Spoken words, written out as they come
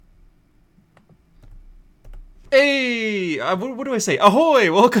Hey, what do I say?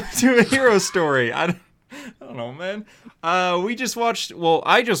 Ahoy! Welcome to a hero story. I don't know, man. We just watched. Well,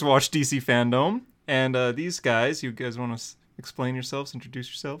 I just watched DC FanDome, and these guys. You guys want to explain yourselves? Introduce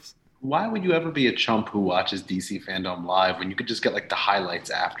yourselves? Why would you ever be a chump who watches DC Fandom live when you could just get like the highlights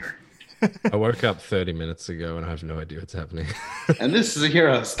after? I woke up 30 minutes ago and I have no idea what's happening. And this is a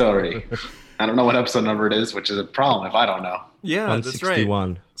hero story. I don't know what episode number it is, which is a problem if I don't know. Yeah, that's right.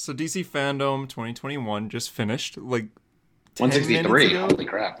 161. So DC FanDome 2021 just finished like 163. Holy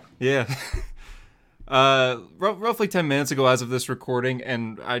crap. Yeah. Roughly 10 minutes ago as of this recording,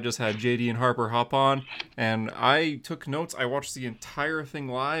 and I just had JD and Harper hop on, and I took notes. I watched the entire thing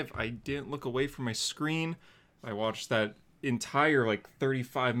live. I didn't look away from my screen. I watched that entire,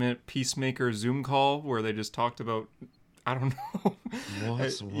 35-minute Peacemaker Zoom call where they just talked about, I don't know.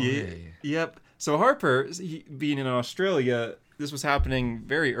 What? Why? Yep. So Harper, being in Australia, this was happening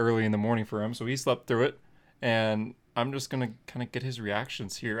very early in the morning for him, so he slept through it, and I'm just gonna kind of get his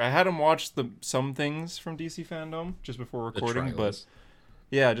reactions here. I had him watch some things from DC FanDome just before recording, but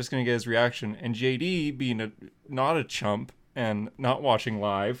yeah, just gonna get his reaction. And JD, being not a chump and not watching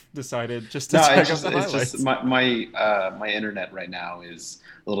live, decided just to check out the highlights. It's just my internet right now is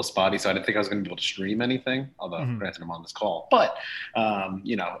a little spotty, so I didn't think I was going to be able to stream anything. Although, granted, I'm on this call, but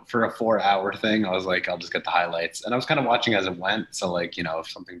for a 4-hour thing, I was like, I'll just get the highlights, and I was kind of watching as it went. So, if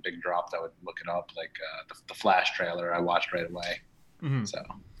something big dropped, I would look it up. The Flash trailer, I watched right away. So.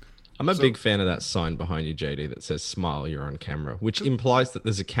 I'm a big fan of that sign behind you, JD, that says "Smile, you're on camera," which implies that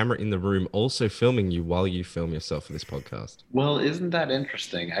there's a camera in the room also filming you while you film yourself for this podcast. Well, isn't that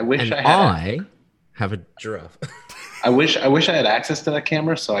interesting? I wish I have a giraffe. I wish I had access to that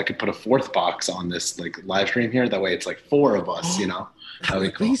camera so I could put a fourth box on this live stream here. That way, it's 4 of us. That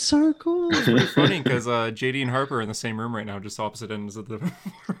would be so cool. It's pretty funny because JD and Harper are in the same room right now, just opposite ends of the room.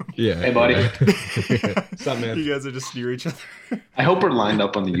 Yeah. Hey, buddy. What's up, man? You guys are just near each other. I hope we're lined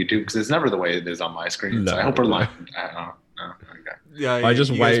up on the YouTube because it's never the way it is on my screen. No, so I hope we're lined. Okay. Yeah, I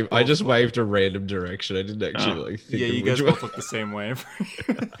just waved a random direction. I didn't actually. Yeah, you guys both look the same way.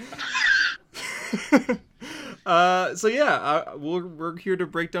 We're here to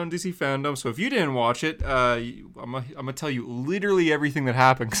break down DC FanDome. So if you didn't watch it, I'm gonna tell you literally everything that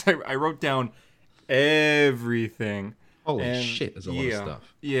happened because I wrote down everything. Holy shit, there's a lot of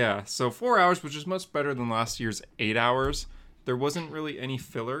stuff. Yeah, so 4 hours, which is much better than last year's 8 hours. There wasn't really any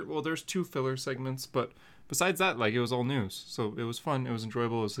filler. Well, there's 2 filler segments, but besides that, it was all news. So it was fun, it was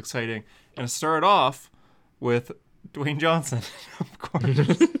enjoyable, it was exciting. And it started off with Dwayne Johnson, of course.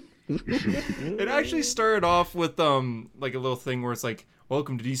 It actually started off with a little thing where it's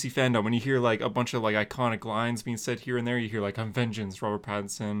welcome to DC FanDome, and you hear a bunch of iconic lines being said here and there. You hear I'm vengeance, Robert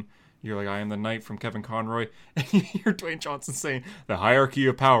Pattinson. You're I am the Knight from Kevin Conroy, and you hear Dwayne Johnson saying the hierarchy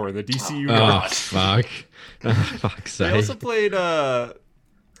of power, the DC universe. Oh fuck! Fuck's sake. They also played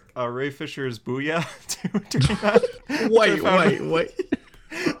Ray Fisher's Booyah doing that. Wait.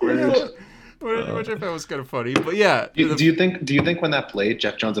 Which I found was kind of funny, but yeah. Do you think when that played,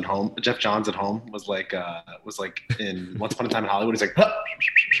 Jeff Johns at Home was in Once Upon a Time in Hollywood? He's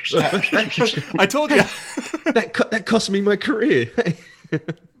I told you that cost me my career.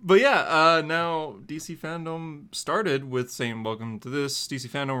 But yeah, now DC FanDome started with saying, welcome to this DC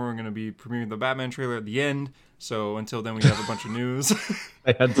FanDome. We're going to be premiering the Batman trailer at the end. So until then, we have a bunch of news.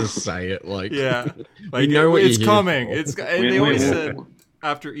 I had to say it yeah, you know what it's coming. They always said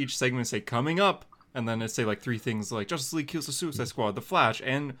after each segment, say coming up, and then it say 3 things Justice League kills the Suicide Squad, the Flash,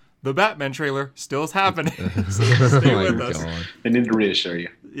 and the Batman trailer still is happening. So stay with us. They need to reassure you.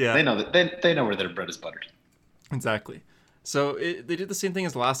 Yeah, they know that they know where their bread is buttered. Exactly. So they did the same thing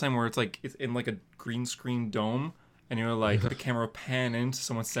as last time, where it's in a green screen dome, and the camera pan into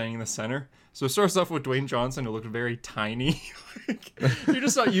someone standing in the center. So it starts off with Dwayne Johnson, who looked very tiny. You're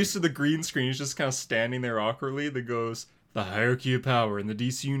just not used to the green screen. He's just kind of standing there awkwardly. That goes, the hierarchy of power in the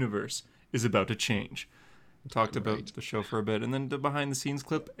DC universe is about to change. We talked about the show for a bit, and then the behind the scenes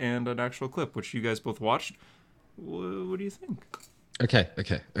clip and an actual clip, which you guys both watched. What do you think? Okay.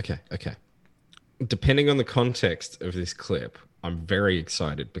 Depending on the context of this clip, I'm very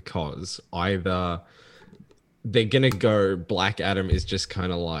excited because either they're going to go, Black Adam is just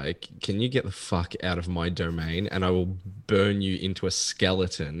kind of can you get the fuck out of my domain and I will burn you into a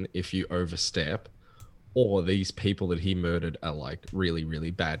skeleton if you overstep, or these people that he murdered are really,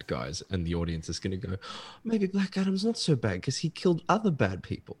 really bad guys, and the audience is going to go, maybe Black Adam's not so bad because he killed other bad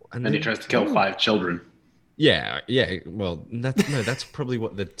people. And he tries to kill 5 children. Yeah. Well, that's probably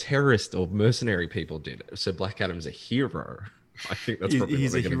what the terrorist or mercenary people did. So Black Adam's a hero. I think that's probably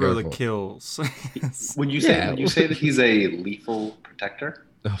he's what a they're hero go that for. kills. When you say that he's a lethal protector,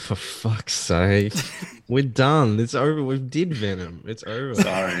 Oh, for fuck's sake. We're done. It's over. We did Venom. It's over.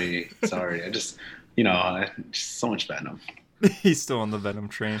 Sorry. I just, just so much Venom. He's still on the Venom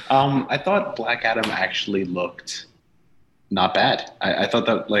train. I thought Black Adam actually looked not bad. I thought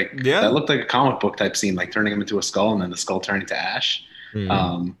that that looked like a comic book type scene, like turning him into a skull and then the skull turning to ash.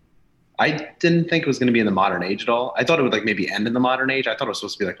 Mm. I didn't think it was going to be in the modern age at all. I thought it would maybe end in the modern age. I thought it was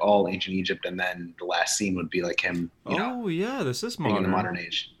supposed to be all ancient Egypt, and then the last scene would be him. Yeah, this is being modern. in the modern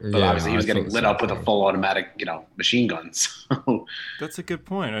age. But Yeah, obviously, he was getting lit up with a full automatic, machine gun. So. That's a good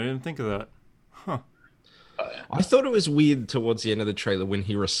point. I didn't think of that. Huh. I thought it was weird towards the end of the trailer when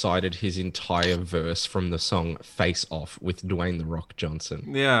he recited his entire verse from the song "Face Off" with Dwayne "The Rock"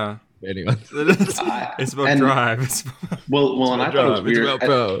 Johnson. Yeah. Anyway, it's about drive. And I thought it was weird.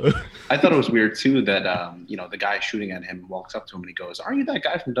 Bro. I thought it was weird too that the guy shooting at him walks up to him and he goes, "Aren't you that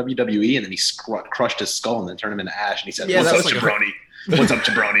guy from WWE?" And then he crushed his skull and then turned him into ash. And he said, "What's up, jabroni? What's up,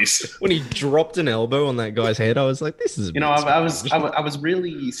 jabronis?" When he dropped an elbow on that guy's head, I was like, "This is." I was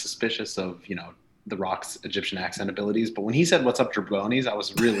really suspicious of The Rock's Egyptian accent abilities, but when he said "What's up, jabronis," I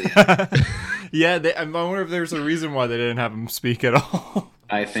was really. Yeah, I wonder if there's a reason why they didn't have him speak at all.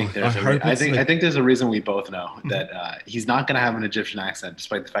 I think there's a reason we both know that he's not going to have an Egyptian accent,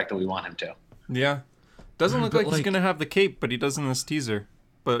 despite the fact that we want him to. Yeah, doesn't look like he's going to have the cape, but he does in this teaser.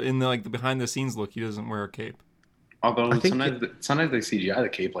 But in the behind the scenes look, he doesn't wear a cape. Although sometimes they CGI the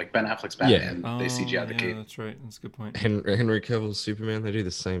cape, like Ben Affleck's Batman, they CGI the cape. That's right. That's a good point. Henry Cavill's Superman, they do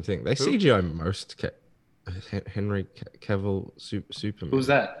the same thing. They CGI most Henry Cavill Superman. Who's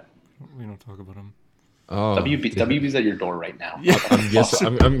that? We don't talk about him. Oh, WB's at your door right now. Yeah.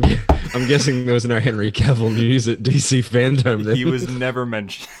 I'm guessing there was no Henry Cavill news at DC FanDome. Then. He was never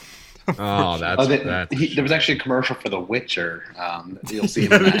mentioned. Oh, there was actually a commercial for The Witcher. You'll see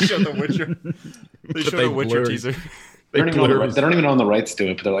him. They showed The Witcher. They showed a Witcher teaser. They don't even own the rights to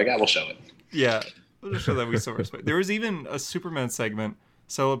it, but they're like, we'll show it. Yeah, we'll just show that we still respect. There was even a Superman segment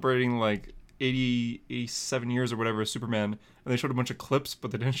celebrating 87 years or whatever of Superman, and they showed a bunch of clips, but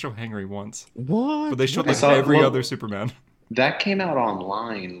they didn't show Henry once. What? But they showed every other Superman. That came out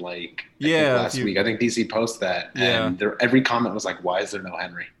online last week. I think DC posted that, and every comment was like, "Why is there no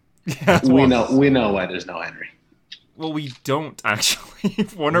Henry?" Yeah, we know why there's no Henry. Well, we don't actually.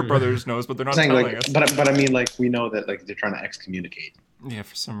 Warner Brothers knows, but they're not telling us. But I mean, we know that they're trying to excommunicate. Yeah,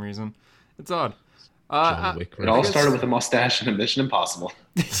 for some reason, it's odd. It all started with a mustache and a Mission Impossible.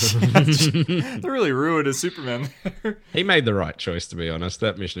 They really ruined his Superman. He made the right choice, to be honest.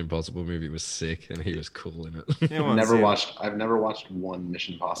 That Mission Impossible movie was sick, and he was cool in it. I've never watched one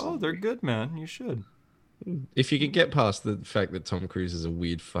Mission Impossible. Oh, they're good, man. You should. If you could get past the fact that Tom Cruise is a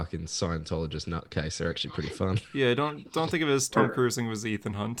weird fucking Scientologist nutcase, they're actually pretty fun. Yeah, don't think of it as Tom Cruise, think of it as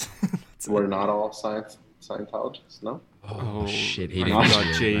Ethan Hunt. We're not all Scientologists, no? Oh shit! He didn't know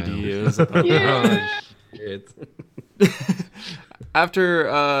JD is. Shit. After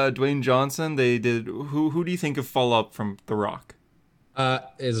Dwayne Johnson, they did. Who do you think of follow up from The Rock?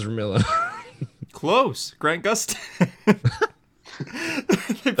 Ezra Miller. Close. Grant Gustin.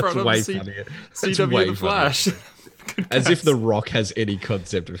 They brought up CW The Flash. As if The Rock has any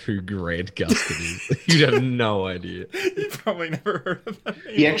concept of who Grant Gustin is. You have no idea. You probably never heard of that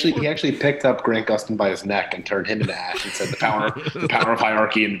name. He actually picked up Grant Gustin by his neck and turned him into ash and said the power of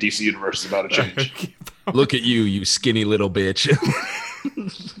hierarchy in the DC universe is about to change. Look at you skinny little bitch.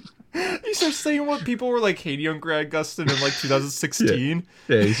 You start saying what people were hating on Grant Gustin in 2016.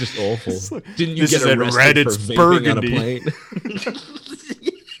 Yeah, he's just awful. Didn't you get arrested for vaping on a plane?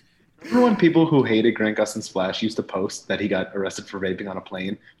 Remember when people who hated Grant Gustin's Flash used to post that he got arrested for vaping on a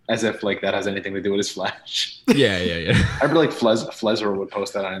plane, as if that has anything to do with his Flash? Yeah. I remember Flezzer would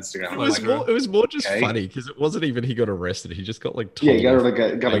post that on Instagram. It was more just funny because it wasn't even he got arrested. He just got told. Yeah, he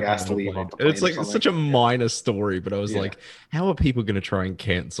got asked to leave off the plane. It's such a minor story, but I was like, how are people going to try and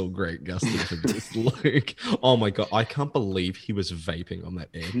cancel Grant Gustin for this? Oh my god, I can't believe he was vaping on that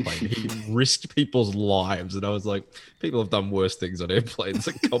airplane. He risked people's lives, and I was like, people have done worse things on airplanes.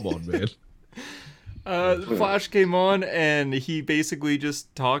 Come on, man. Flash came on and he basically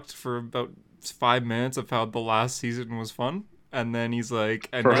just talked for about 5 minutes of how the last season was fun, and then he's like,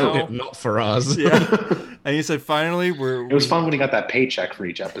 and now not for us. Yeah. And he said finally it was fun when he got that paycheck for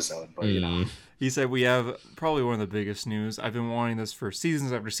each episode, but he said we have probably one of the biggest news. I've been wanting this for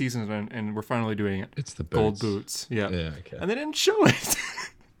seasons after seasons, and we're finally doing it. It's the gold boots. Yeah. Okay. And they didn't show it.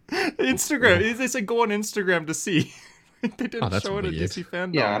 Instagram. They said go on Instagram to see. They didn't show it at DC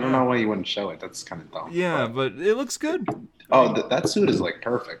FanDome. Yeah, I don't know why you wouldn't show it. That's kind of dumb. Yeah, but it looks good. Oh, that suit is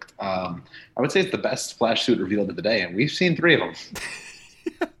perfect. I would say it's the best Flash suit revealed of the day, and we've seen 3 of them.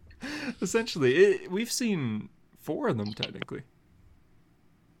 Yeah. Essentially, we've seen 4 of them technically.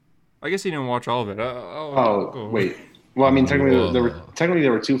 I guess you didn't watch all of it. Oh, wait. Well, I mean, technically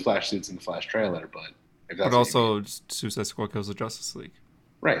there were 2 Flash suits in the Flash trailer, but if that's But also, Suicide Squad kills the Justice League.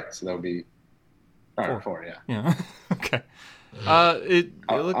 right, so that would be 4, yeah. Yeah. Okay. It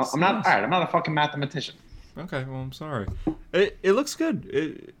looks. I'm not nice. all right. I'm not a fucking mathematician. Okay. Well, I'm sorry. It looks good.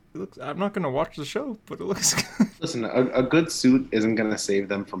 It looks. I'm not gonna watch the show, but it looks good. Listen, a good suit isn't gonna save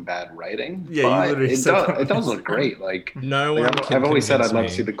them from bad writing. Yeah, you but literally it said does. that It does last look great. Like No like, one can I've always said I'd convince love me.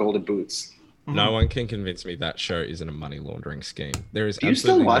 to see the golden boots. No one can convince me that show isn't a money laundering scheme. There is. Do you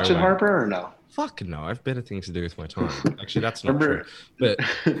still absolutely watch no it, way. Harper, or no? Fuck no, I have better things to do with my time. Actually, that's not Remember, true.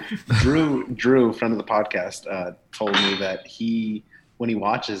 But Drew, friend of the podcast, told me that when he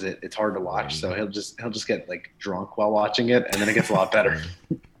watches it, it's hard to watch. So he'll just get like drunk while watching it, and then it gets a lot better.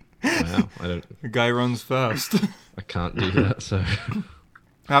 wow, The guy runs fast. I can't do that. So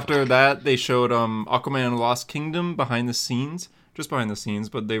After that, they showed Aquaman and Lost Kingdom behind the scenes, just behind the scenes,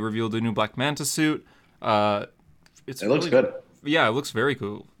 but they revealed a new Black Manta suit. It Looks good. Yeah, it looks very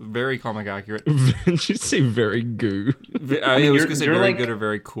cool, very comic accurate. did you say very goo? I was you're- gonna say you're very like- good or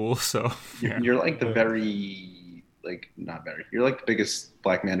very cool. So yeah. You're like the You're like the biggest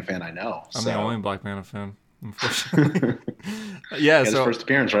Black Manta fan I know. I'm so. the only Black Manta fan, unfortunately. Yeah, His so first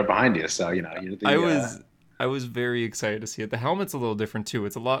appearance right behind you. So you're the. I was very excited to see it. The helmet's a little different too.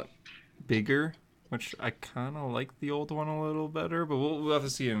 It's a lot bigger, which I kind of like the old one a little better. But we'll have to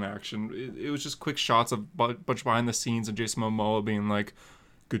see it in action. It was just quick shots of bunch behind the scenes and Jason Momoa being like,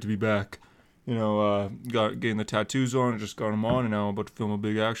 "Good to be back." You know, getting the tattoos on, just got them on, and now I'm about to film a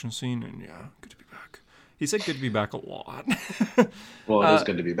big action scene. And yeah, good to be back. He said "good to be back" a lot. Well, it is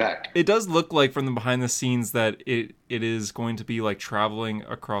good to be back. It does look like from the behind the scenes that it is going to be like traveling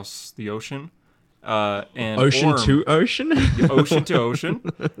across the ocean. And Ocean to ocean? ocean to ocean,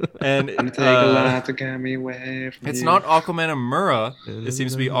 and I'm gonna take a lot to get me away from it's you. not Aquaman and Mura. It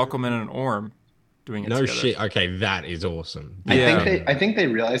seems to be Aquaman and Orm doing it No together. shit. Okay, that is awesome. I think they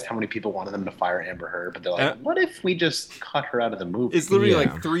realized how many people wanted them to fire Amber Heard, but they're like, what if we just cut her out of the movie? It's literally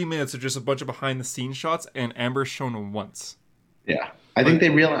Yeah. like 3 minutes of just a bunch of behind the scenes shots, and Amber's shown once. Yeah, I think they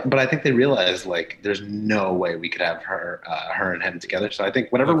realized like there's no way we could have her and him together. So I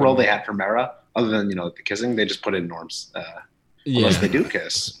think whatever role they had for Mara, other than the kissing, they just put in Norm's. Unless they do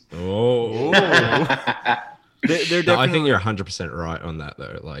kiss. Oh. They're No, definitely. I think you're 100% right on that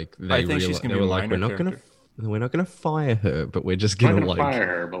though. Like I think she's gonna they be were a like, minor we're not gonna fire her, but we're just We're gonna not gonna like fire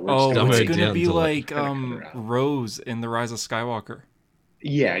her, but we're Oh, just dumb it's her gonna down be to, like cut her out. Rose in The Rise of Skywalker.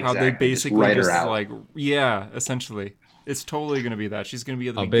 Yeah, exactly. How they basically write her just out. like, yeah, essentially. It's totally gonna be that. She's gonna be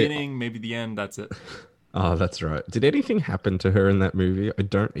at the I'll bet- beginning, maybe the end. That's it. Oh, that's right. Did anything happen to her in that movie? I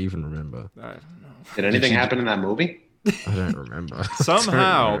don't even remember. I don't know. Did anything she- happen in that movie? I don't remember.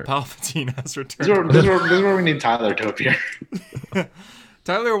 Somehow, I don't know. Palpatine has This returned. is where we need Tyler to appear.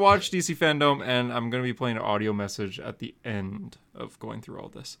 Tyler watched DC FanDome, and I'm gonna be playing an audio message at the end of going through all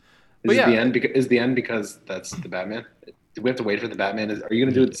this. But yeah, Is the end because that's the Batman? Do we have to wait for the Batman? Are you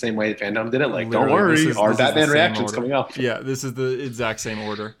going to do it the same way FanDome did it? Like, don't Literally, worry, this our is the Batman same reaction's order. coming up. Yeah, this is the exact same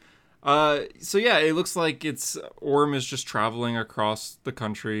order. So yeah, it looks like Orm is just traveling across the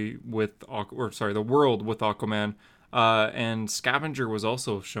country with, the world with Aquaman. And Scavenger was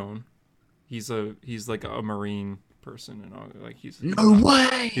also shown. He's like a marine person, and like he's an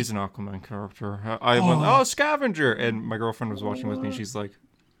Aquaman character. I went, oh, Scavenger, and my girlfriend was watching with me. She's like,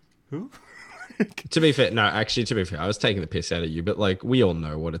 who? To be fair, I was taking the piss out of you, but like we all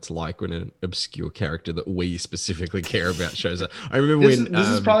know what it's like when an obscure character that we specifically care about shows up. I remember This when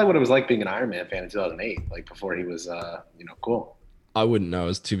is probably what it was like being an Iron Man fan in 2008, like before he was, cool. I wouldn't know. I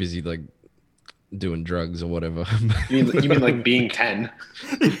was too busy like doing drugs or whatever. You mean like being 10?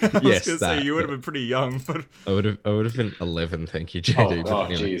 I was Yes, gonna say that, you would have yeah. been pretty young, but I would have been 11. Thank you, Oh, JD.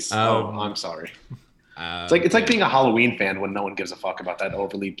 but anyway. jeez. I'm sorry. It's like being a Halloween fan when no one gives a fuck about that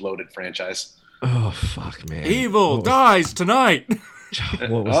overly bloated franchise. Oh fuck, man! evil What dies tonight.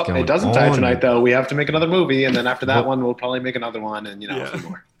 What was going It doesn't die on? tonight though. We have to make another movie, and then after that one, we'll probably make another one, and a few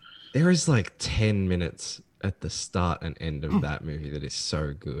more. There is like 10 minutes at the start and end of that movie that is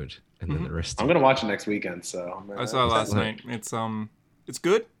so good, and then the rest. I'm gonna watch it next weekend. So I saw it last night. It's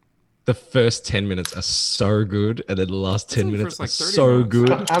good. The first 10 minutes are so good, and then the last 10 like minutes first, like, are 30 so minutes.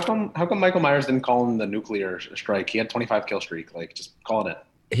 good. How come Michael Myers didn't call him the nuclear strike? He had 25 kill streak. Like, just call it.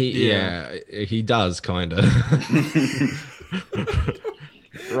 He does kind of.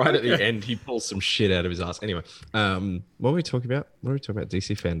 Right at the end, he pulls some shit out of his ass. Anyway, what were we talking about?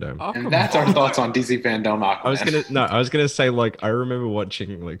 DC FanDome. And that's our thoughts on DC FanDome Aquaman. I was gonna say like I remember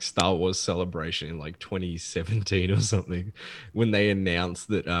watching like Star Wars Celebration in like 2017 or something when they announced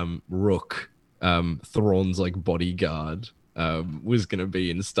that Rook, Thrawn's like bodyguard, was gonna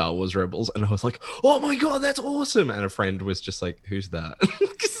be in Star Wars Rebels, and I was like, "Oh my god, that's awesome!" And a friend was just like, "Who's that?"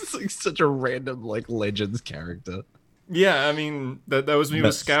 Because it's like such a random like Legends character. Yeah, I mean that was me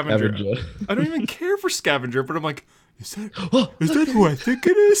with Scavenger. I don't even care for Scavenger, but I'm like, is that who I think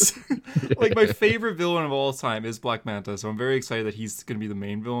it is? Like my favorite villain of all time is Black Manta, so I'm very excited that he's gonna be the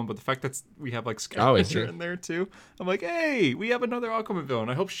main villain. But the fact that we have like Scavenger in there too, I'm like, hey, we have another Aquaman villain.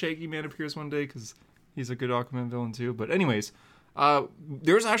 I hope Shaggy Man appears one day because he's a good Aquaman villain too. But anyways,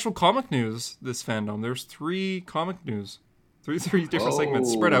 there's actual comic news this FanDome. There's 3 comic news. Three different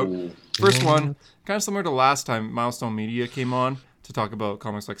segments spread out. First one, kind of similar to last time, Milestone Media came on to talk about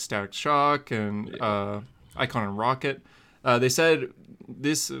comics like Static Shock and Icon and Rocket. They said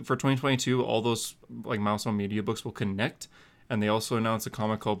this for 2022, all those like Milestone Media books will connect, and they also announced a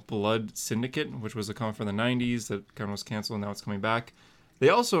comic called Blood Syndicate, which was a comic from the 90s that kind of was canceled, and now it's coming back. They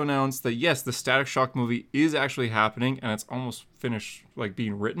also announced that yes, the Static Shock movie is actually happening, and it's almost finished, like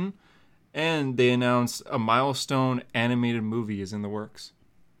being written. And they announced a Milestone animated movie is in the works,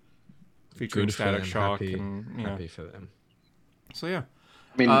 featuring Static Shock. Happy for them. So yeah,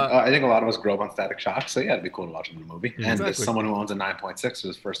 I mean, I think a lot of us grew up on Static Shock, so yeah, it'd be cool to watch him in the movie. And as someone who owns a 9.6 for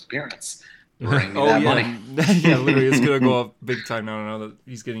his first appearance, bring me that money. Yeah, literally, it's gonna go up big time now that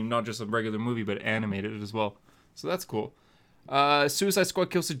he's getting not just a regular movie but animated as well. So that's cool. Suicide Squad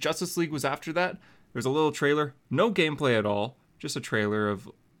Kills the Justice League was after that. There's a little trailer, no gameplay at all, just a trailer of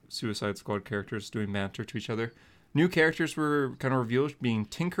Suicide Squad characters doing banter to each other. New characters were kind of revealed, being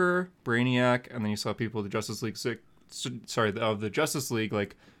Tinkerer, Brainiac, and then you saw people of the Justice League. The Justice League,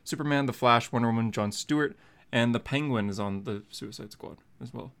 like Superman, the Flash, Wonder Woman, Jon Stewart, and the Penguin is on the Suicide Squad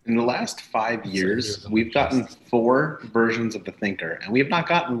as well. In the last 5 years, we've gotten 4 versions of the Thinker, and we have not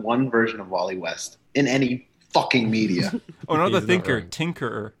gotten 1 version of Wally West in any fucking media. Oh, not the Thinker,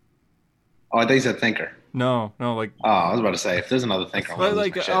 Tinkerer. Oh, I thought you said Thinker. No, like. Oh, I was about to say, if there's another Thinker,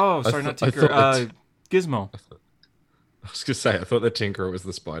 not Tinker. Gizmo. I was gonna say, I thought the Tinkerer was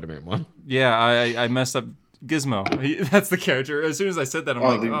the Spider-Man one. Yeah, I messed up. Gizmo. That's the character. As soon as I said that, I'm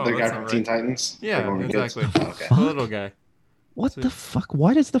like, the guy from Teen Titans. Yeah, exactly. Okay. The little guy. What the fuck?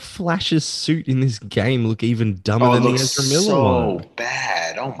 Why does the Flash's suit in this game look even dumber than the Ezra Miller one? So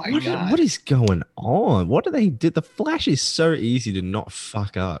bad. Oh my god. What is going on? What do they do? The Flash is so easy to not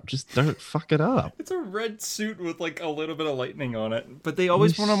fuck up. Just don't fuck it up. It's a red suit with like a little bit of lightning on it, but they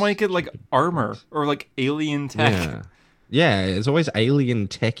always want to make it like armor or like alien tech. Yeah, it's always alien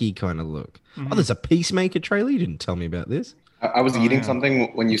techie kind of look. Mm-hmm. Oh, there's a Peacemaker trailer. You didn't tell me about this. I was eating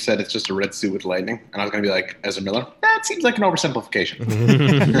something when you said it's just a red suit with lightning, and I was going to be like, Ezra Miller? That seems like an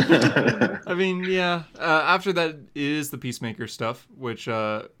oversimplification. I mean, yeah. After that is the Peacemaker stuff, which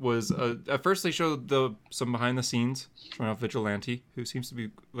was... at first they showed some behind the scenes, showing off Vigilante, who seems to be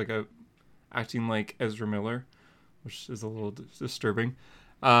acting like Ezra Miller, which is a little disturbing.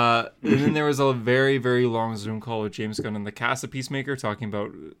 And then there was a very, very long Zoom call with James Gunn and the cast of Peacemaker talking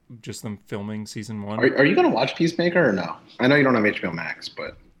about just them filming season 1. Are you going to watch Peacemaker or no? I know you don't have HBO Max,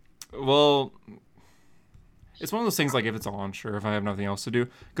 but... Well, it's one of those things like if it's on, sure, if I have nothing else to do.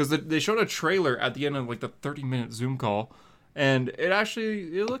 Because they showed a trailer at the end of like the 30-minute Zoom call, and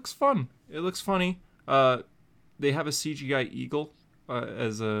it looks fun. It looks funny. They have a CGI eagle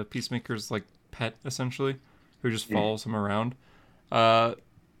as a Peacemaker's like pet, essentially, who just follows him around.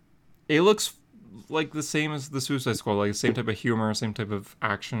 It looks like the same as the Suicide Squad, like the same type of humor, same type of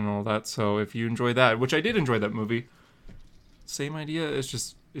action and all that. So if you enjoy that, which I did enjoy that movie, same idea.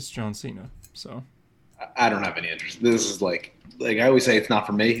 It's John Cena. So I don't have any interest. This is like I always say, it's not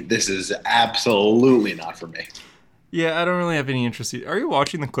for me. This is absolutely not for me. Yeah, I don't really have any interest. Are you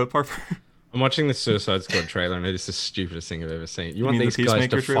watching the clip, Harper? I'm watching the Suicide Squad trailer, and it is the stupidest thing I've ever seen. You want these guys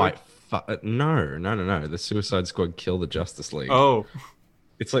to fight? No. The Suicide Squad kill the Justice League. Oh.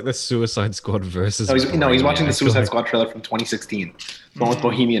 It's like the Suicide Squad versus... he's watching the Suicide Squad trailer from 2016. The one with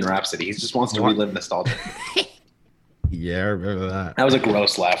Bohemian Rhapsody. He just wants to relive nostalgia. Yeah, I remember that. That was a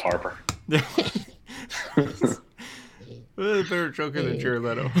gross laugh, Harper. Better joker than Jared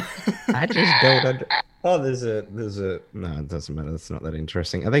Leto. I just don't there's a... No, it doesn't matter. That's not that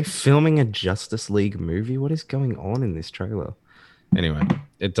interesting. Are they filming a Justice League movie? What is going on in this trailer? Anyway,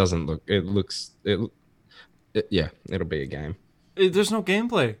 it doesn't look... Yeah, it'll be a game. There's no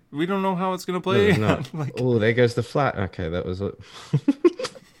gameplay. We don't know how it's going to play. No, oh, there goes the flat. Okay, that was it.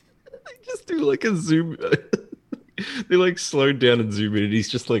 They just do like a zoom. They like slow down and zoom in, and he's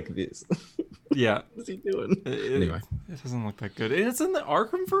just like this. Yeah. What's he doing? Anyway. It doesn't look that good. And it's in the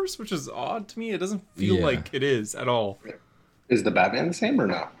Arkhamverse, which is odd to me. It doesn't feel like it is at all. Is the Batman the same or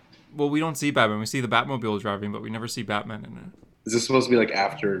no? Well, we don't see Batman. We see the Batmobile driving, but we never see Batman in it. Is this supposed to be like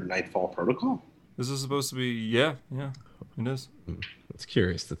after Nightfall Protocol? This is supposed to be, yeah. It is. It's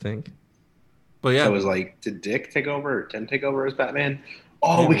curious to think. But yeah, So it was like, did Dick take over or Tim take over as Batman?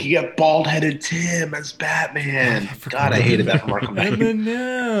 Oh, we could get bald-headed Tim as Batman. God, I hated that from Arkham Knight.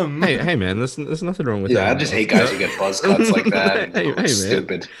 Eminem. Hey, man, there's nothing wrong with that. Yeah, I just hate guys who get buzz cuts like that. Hey, man.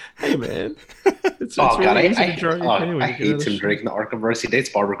 Stupid. Hey, man. It's God, really I easy to draw your opinion when you get hate out of Tim shit. Drake in the Arkhamverse. He dates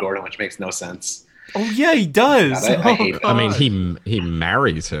Barbara Gordon, which makes no sense. Oh yeah, he does. God, I hate that. I mean, he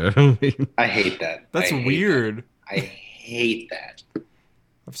marries her. I hate that. That's I hate weird. that. I hate that.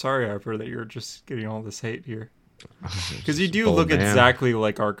 I'm sorry, Harper, that you're just getting all this hate here. Because you do Bold look man. exactly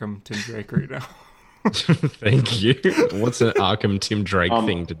like Arkham Tim Drake right now. Thank you. What's an Arkham Tim Drake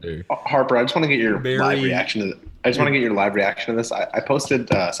thing to do? Harper, I just want to get your Very- live reaction to I just want to get your live reaction to this. I posted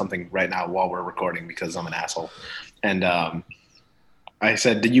something right now while we're recording because I'm an asshole. And I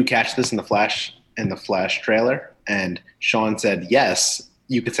said, "Did you catch this in the Flash trailer?" And Sean said, "Yes,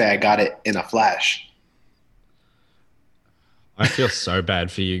 you could say I got it in a flash." I feel so bad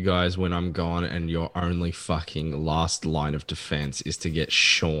for you guys when I'm gone and your only fucking last line of defense is to get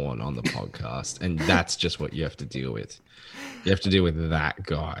Sean on the podcast. And that's just what you have to deal with. You have to deal with that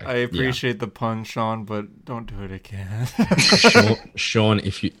guy. I appreciate the pun, Sean, but don't do it again. Sean,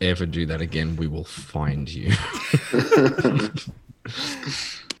 if you ever do that again, we will find you.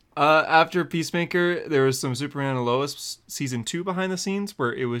 After Peacemaker, there was some Superman and Lois season 2 behind the scenes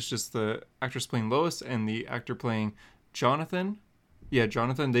where it was just the actress playing Lois and the actor playing Jonathan. Yeah,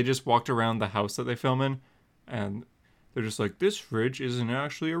 Jonathan. They just walked around the house that they film in, and they're just like, "This fridge isn't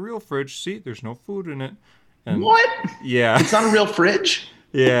actually a real fridge. See, there's no food in it." And What? yeah, It's not a real fridge?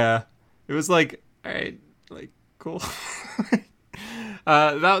 yeah. It was like, all right, like cool.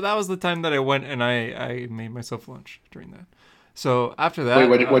 That was the time that I went and I made myself lunch during that. So after that,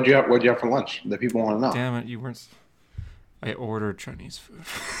 Wait, what'd you have for lunch? The people want to know. Damn it, you weren't. I ordered Chinese food.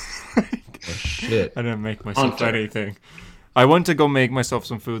 Oh, shit. I didn't make myself Hunter. anything. I went to go make myself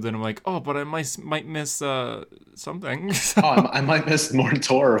some food. Then I'm like, oh, but I might miss something. Oh, I might miss more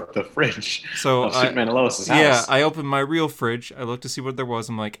tour of the fridge So of Superman and Lois's house. yeah, I opened my real fridge. I looked to see what there was.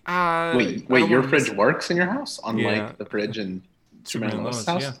 I'm like, Wait, I don't your wanna fridge miss works in your house, unlike Yeah. the fridge in Superman and Lois's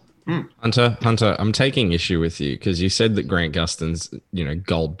Lois, house? yeah. Hunter, I'm taking issue with you because you said that Grant Gustin's,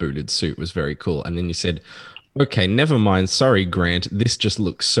 gold booted suit was very cool. And then you said, okay, never mind. Sorry, Grant. This just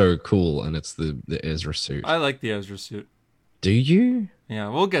looks so cool. And it's the Ezra suit. I like the Ezra suit. Do you? Yeah,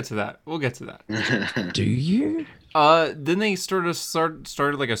 we'll get to that. Do you? Then they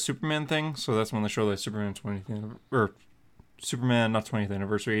started like a Superman thing. So that's when they showed like Superman 20th or Superman, not 20th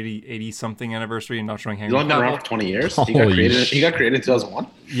anniversary, 80 something anniversary, and not showing Henry He's only been Cavill. around for 20 years. Holy He got created in 2001.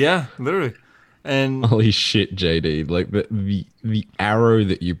 Yeah, literally. And Holy shit, JD. Like the arrow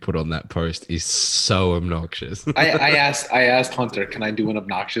that you put on that post is so obnoxious. I asked Hunter, can I do an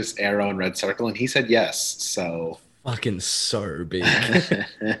obnoxious arrow and red circle? And he said yes. So Fucking so big.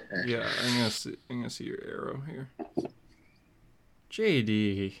 yeah, I'm gonna see your arrow here.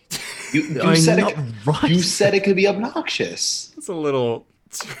 JD. you said not it. right. You said it could be obnoxious. It's a little.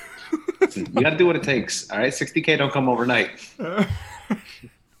 You got to do what it takes. All right, 60K don't come overnight.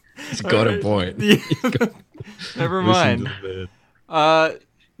 He's got a point. Never Listen mind. to the man.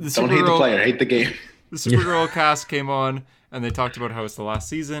 The Don't hate the Supergirl, player, hate the game. the Supergirl cast came on, and they talked about how it's the last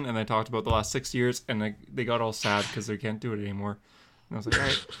season, and they talked about the last 6 years, and they got all sad because they can't do it anymore. And I was like, all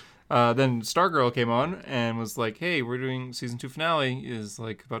right. Then Stargirl came on and was like, hey, we're doing season 2 finale is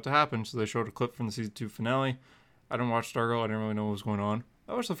like about to happen. So they showed a clip from the season 2 finale. I didn't watch Stargirl. I didn't really know what was going on.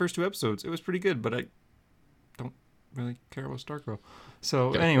 I watched the first 2 episodes. It was pretty good, but I don't really care about Stargirl.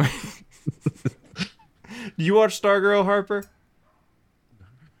 So anyway, you watch Stargirl, Harper?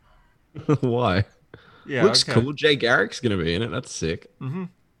 Why? Yeah, Looks okay. cool. Jay Garrick's gonna be in it. That's sick. Do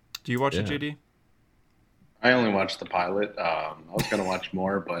you watch it, Yeah. JD? I only watched the pilot. I was going to watch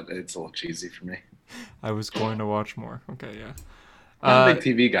more, but it's a little cheesy for me. I was going to watch more. Okay, yeah. I'm a big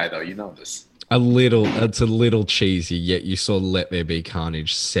TV guy, though. You know this. It's a little cheesy, yet you saw Let There Be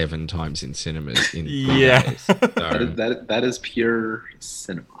Carnage 7 times in cinemas. Yeah. That is pure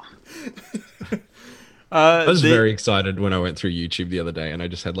cinema. I was very excited when I went through YouTube the other day and I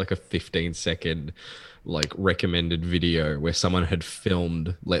just had like a 15-second like recommended video where someone had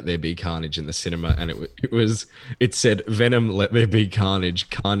filmed Let There Be Carnage in the cinema and it said Venom Let There Be Carnage,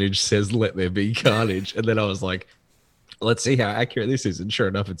 Carnage says Let There Be Carnage, and then I was like, let's see how accurate this is, and sure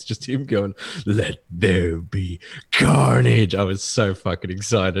enough it's just him going Let There Be Carnage. I was so fucking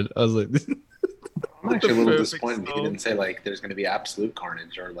excited. I was like I'm actually a little perfect disappointed he song. didn't say like there's going to be absolute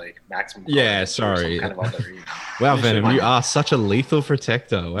carnage or like maximum. Yeah, carnage or sorry. some kind of other, wow, Venom, you are such a lethal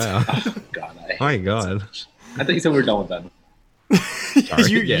protector. Wow. God, My God. I think you said we were done with that.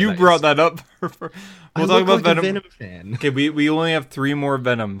 Sorry. you Yeah, you that brought is- that up. We'll I talk look about like Venom. a Venom fan. Okay, we only have 3 more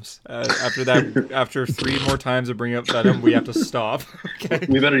Venoms. After that, after 3 more times of bringing up Venom, we have to stop. Okay.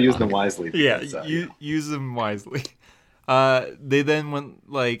 We better use them wisely. Yeah, because, use them wisely. They then went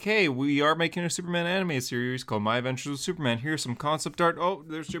like, "Hey, we are making a Superman anime series called My Adventures with Superman. Here's some concept art. Oh,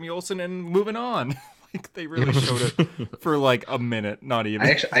 there's Jimmy Olsen, and moving on." Like they really showed it for like a minute, not even.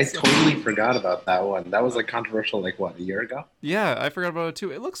 I totally forgot about that one. That was like controversial, like what, a year ago? Yeah, I forgot about it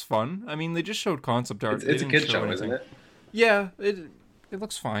too. It looks fun. I mean, they just showed concept art. It's a They didn't kid show show, anything. isn't it? Yeah, it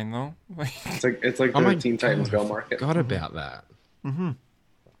looks fine though. It's like the Teen Titans Go Market. Forgot about that.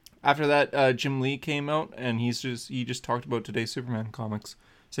 After that, Jim Lee came out and he just talked about today's Superman comics,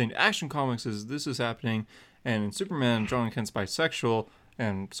 saying Action Comics this is happening, and in Superman, John Kent's bisexual,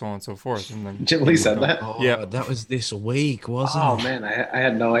 and so on and so forth. And then Jim Lee said that. Oh, Yeah. that was this week, wasn't Oh it? man, I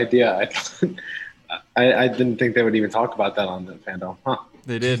had no idea. I didn't think they would even talk about that on the FanDome. Huh?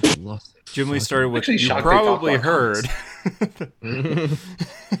 they did. Lost it. Jim Lee Fucking- started with Actually you shocked they talked probably about heard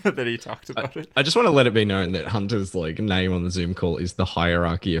that he talked about it. I just want to let it be known that Hunter's like name on the Zoom call is the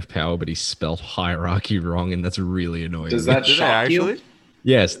hierarchy of power, but he spelled hierarchy wrong, and that's really annoying. Does that Did I shock actually? you?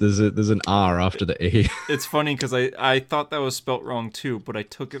 Yes, there's an R after the E. It's funny because I thought that was spelt wrong too, but I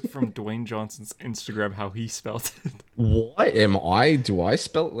took it from Dwayne Johnson's Instagram how he spelled it What am I? Do I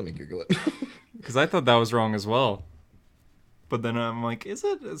spell it? Let me Google it. because I thought that was wrong as well. But then I'm like, is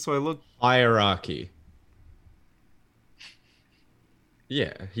it? So I looked. Hierarchy.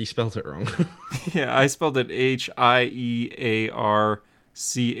 Yeah, he spelled it wrong. Yeah, I spelled it HIEARCHY.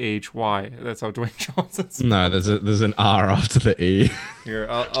 That's how Dwayne Johnson's. No, there's an R after the E. Here,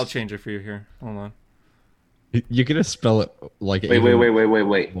 I'll change it for you. Here, hold on. You're gonna spell it like Wait.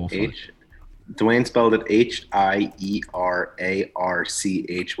 More fun. Dwayne spelled it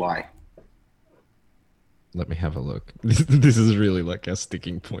HIERARCHY. Let me have a look. This is really like a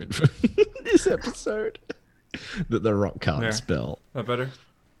sticking point for this episode. That The Rock can't There. spell. That better?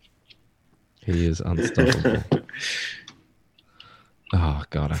 He is unstoppable. Oh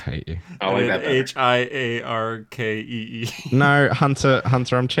god, I hate you. I like that better. HIARKEE. No, Hunter,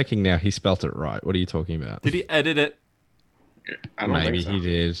 I'm checking now. He spelt it right. What are you talking about? Did he edit it? I don't Maybe think so. he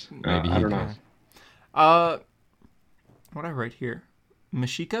did. Maybe I he don't did. know. What I write here?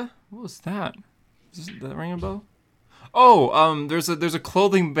 Mashika? What was that? Does that ring a bell? Oh, there's a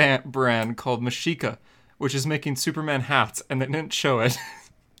clothing brand called Mashika, which is making Superman hats, and they didn't show it.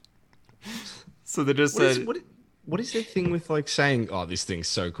 So they just said, What is the thing with like saying, "Oh, this thing's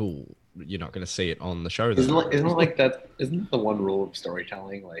so cool"? You're not going to see it on the show. Isn't it like that? Isn't the one rule of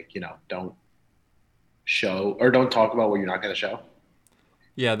storytelling like, don't show or don't talk about what you're not going to show?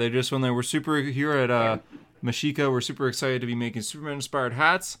 yeah, they just when they were super here at Mashika, we're super excited to be making Superman-inspired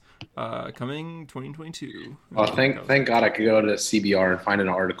hats, coming 2022. Oh, thank God I could go to CBR and find an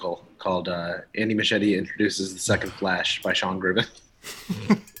article called "Andy Machete Introduces the Second Flash" by Sean Griffin.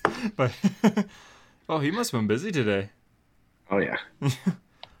 But oh, he must have been busy today. Oh yeah.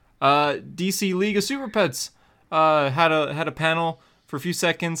 DC League of Super Pets had a panel for a few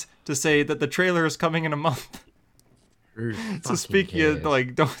seconds to say that the trailer is coming in a month. So speaking of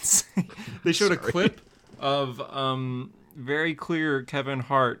like, don't say, they showed a clip of very clear Kevin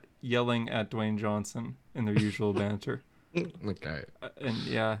Hart yelling at Dwayne Johnson in their usual banter. Okay. And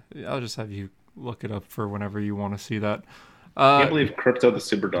yeah, I'll just have you look it up for whenever you want to see that. I can't believe Crypto the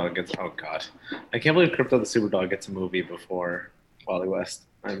Superdog gets. Oh God, I can't believe Crypto the Superdog gets a movie before Wally West.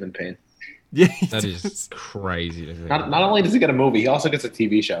 I'm in pain. Yeah, he That does. is crazy to think. Not only does he get a movie, he also gets a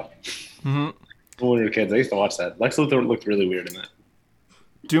TV show. Mhm. When we were kids, I used to watch that. Lex Luthor looked really weird in that.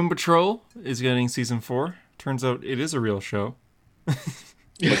 Doom Patrol is getting season 4. Turns out it is a real show.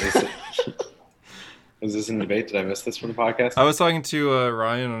 Was this in debate? Did I miss this from the podcast? I was talking to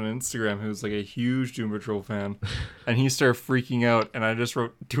Ryan on Instagram, who's like a huge Doom Patrol fan, and he started freaking out. And I just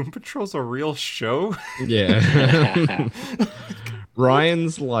wrote, "Doom Patrol's a real show." Yeah.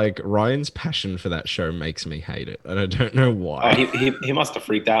 Ryan's passion for that show makes me hate it, and I don't know why. He must have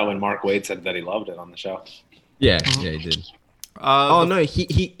freaked out when Mark Waid said that he loved it on the show. Yeah, he did. No,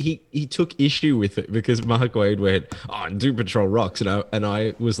 he took issue with it because Mark Waid went, "Oh, and Doom Patrol rocks," and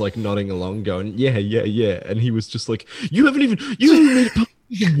I was like nodding along, going, "Yeah," and he was just like, "You haven't even made it past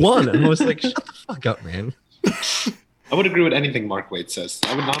season 1," and I was like, "Shut the fuck up, man." I would agree with anything Mark Waid says.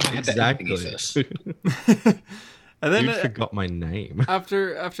 I would not mind anything he says. And then You forgot my name.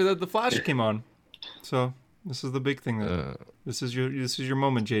 after that, The Flash came on. So this is the big thing. This is your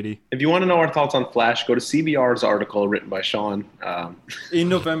moment, JD. If you want to know our thoughts on Flash, go to CBR's article written by Sean. In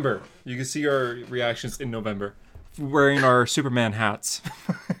November, you can see our reactions in November, wearing our Superman hats.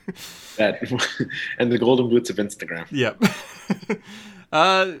 And the golden boots of Instagram. Yep.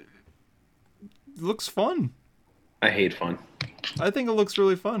 looks fun. I hate fun. I think it looks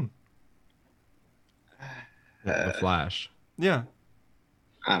really fun. The Flash. Yeah.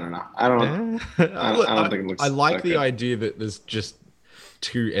 I don't know. I don't think it looks. I like that the good. idea that there's just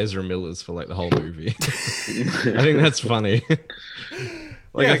 2 Ezra Millers for like the whole movie. I think that's funny.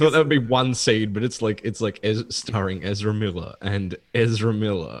 Like Yeah, I thought that would be one scene, but it's like starring Ezra Miller, and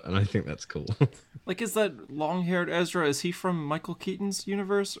I think that's cool. Like, is that long-haired Ezra? Is he from Michael Keaton's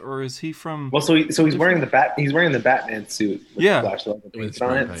universe, or is he from? Well, so he's wearing the Batman suit. With Yeah. the Flash logo With painted spray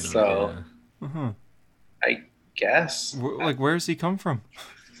on paint it. So Uh-huh. I guess Like, where does he come from?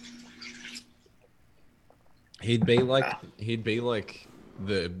 He'd be like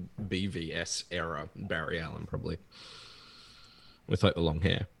the BVS era Barry Allen probably, with like the long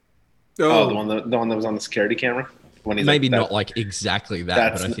hair. the one that was on the security camera when he's Maybe like, not like exactly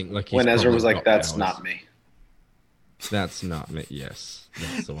that, but I think like he's when Ezra was probably like, got "That's powers. not me." That's not me. Yes,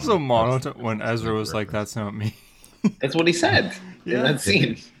 that's the one. So monotone That's when the Ezra was like, reference. "That's not me." That's what he said Yeah. in that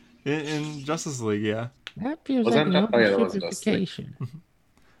scene. In Justice League, yeah. That feels Was like that an not- oh, yeah, that was Justice League. oversimplification.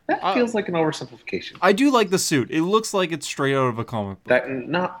 That feels like an oversimplification. I do like the suit. It looks like it's straight out of a comic book. That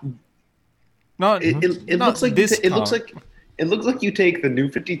not Not it not looks like this it looks comic. like it looks like you take the New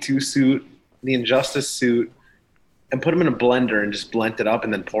 52 suit, the Injustice suit, and put them in a blender and just blend it up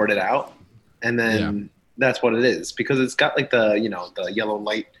and then poured it out, and then that's what it is, because it's got like the the yellow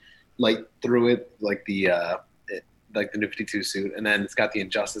light through it, like the like the New 52 suit, and then it's got the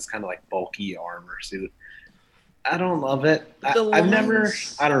Injustice kind of like bulky armor suit. I don't love it. I've never.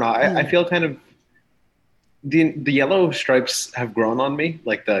 I don't know. I feel kind of the yellow stripes have grown on me,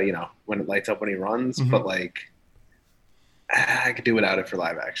 like the when it lights up when he runs, but like I could do without it for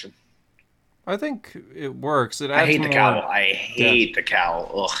live action. I think it works. It adds I hate the more- cowl. I hate the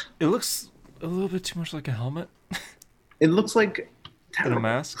cowl. Ugh. It looks a little bit too much like a helmet It looks like than a terrible.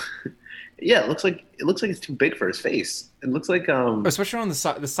 mask, Yeah, it looks like it's too big for his face. It looks like especially on the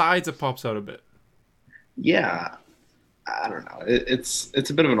side. The sides, it pops out a bit. yeah. I don't know. It's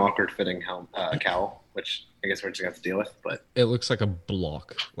a bit of an awkward fitting cowl, which I guess we're just gonna have to deal with. But It looks like a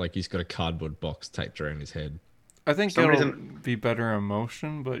block, like he's got a cardboard box taped around his head. I think For some it'll reason- be better in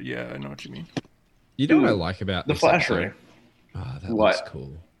motion, but yeah, I know what you mean. You know Dude, what I like about the this flash episode? ray. Oh, that What? looks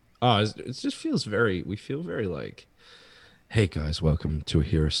cool. Oh, it just feels we feel very like, hey guys, welcome to A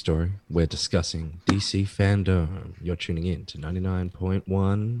Hero Story. We're discussing DC FanDome. You're tuning in to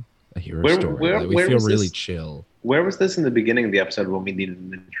 99.1 A Hero Story. Like, we where feel was really this? chill. Where was this in the beginning of the episode when we needed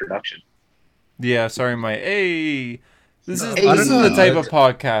an introduction? Yeah, sorry, my this is Hey. this is the type of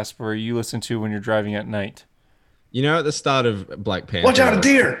podcast where you listen to when you're driving at night. You know, at the start of Black Panther. Watch out, a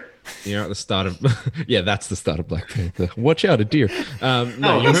deer! You know, at the start of yeah, that's the start of Black Panther. Watch out, a deer. No,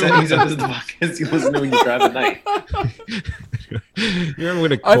 No, you he said remember, this is the podcast you listen to when you drive at night. you remember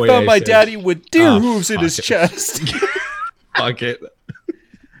when I Okoye found my said, daddy with deer "Ah, hooves in fuck his it." chest. Fuck it.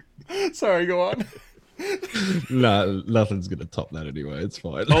 Sorry, go on. No, nothing's gonna top that anyway. It's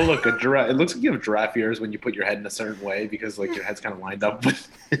fine. Oh, look, a giraffe. It looks like you have giraffe ears when you put your head in a certain way because like your head's kind of lined up with.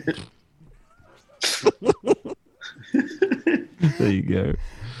 There you go.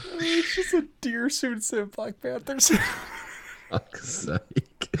 It's just a deer suit instead of Black Panthers. Fuck's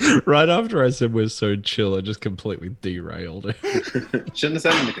sake. Right after I said we're so chill, I just completely derailed it. Shouldn't have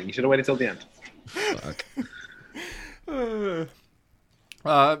said anything. You should have waited till the end. Fuck.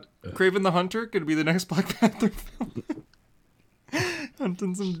 Kraven the Hunter could be the next Black Panther film.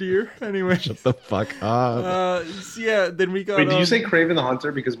 Hunting some deer. Anyway. Shut the fuck up. Yeah, then we got. Wait, did you say Craven the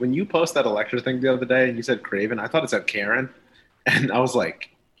Hunter? Because when you post that Electra thing the other day and you said Craven, I thought it said Karen, and I was like,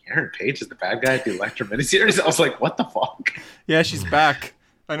 Karen Page is the bad guy at the Electra miniseries. I was like, what the fuck? Yeah, she's back.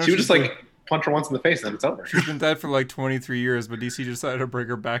 I know She would she's just like punch her once in the face and then it's over. she's been dead for like 23 years, but DC decided to bring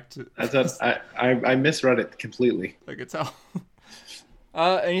her back to. I misread it completely. I could tell.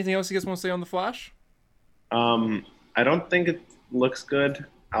 Anything else you guys want to say on the Flash? I don't think it looks good.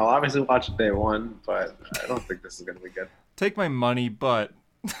 I'll obviously watch it day one, but I don't think this is going to be good. Take my money, but.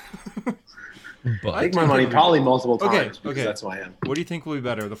 But Take my money probably multiple times Okay, because okay. that's who I am. What do you think will be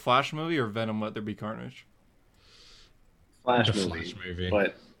better, the Flash movie or Venom Let There Be Carnage? Flash The movie, Flash movie.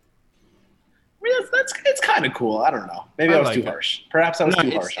 but I mean, it's kind of cool. I don't know. Maybe I I was like too it. harsh. Perhaps I was no,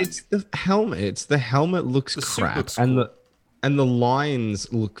 too harsh. it's the helmet. It's the helmet looks The suit crap, looks and cool. the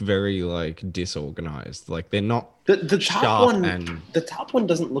lines look very like disorganized. Like they're not the top sharp one, and the top one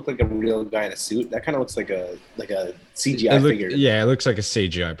doesn't look like a real guy in a suit. That kind of looks like a CGI it look- figure. yeah, it looks like a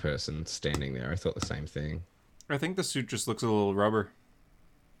CGI person standing there. I thought the same thing. I think the suit just looks a little rubber,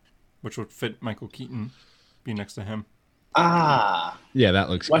 which would fit Michael Keaton, be next to him. Ah, Yeah, that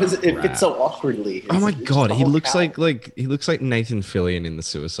looks. why does it fit crap. so awkwardly? Oh my It's just god, a he whole looks cow. he looks like Nathan Fillion in the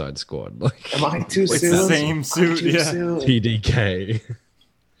Suicide Squad. Like Am I too It's like the soon? that same Am I suit, too yeah. soon? TDK.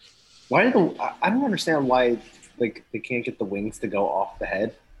 Why do I don't understand why like they can't get the wings to go off the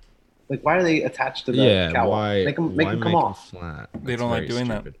head. Like why are they attached to the Yeah, cowl? why Make why them come make him off. flat? They That's don't like very doing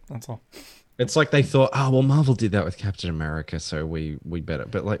stupid. that. That's all. It's like they thought, oh well, Marvel did that with Captain America, so we better.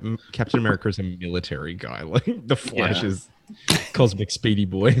 But like Captain America is a military guy. Like the Flash Yeah. is cosmic speedy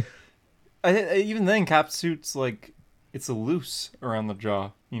boy. Even then, Cap suit's like it's a loose around the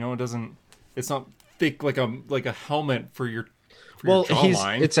jaw. You know, it doesn't. It's not thick like a helmet for your Well,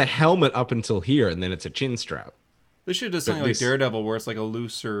 jawline. it's a helmet up until here, and then it's a chin strap. They should have done something like this- Daredevil, where it's like a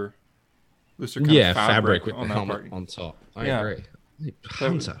looser kind Yeah, of fabric with on the that helmet part. on top. I Yeah. agree.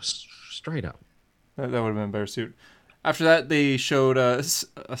 Hunter, straight up. That would have been a better suit. After that, they showed a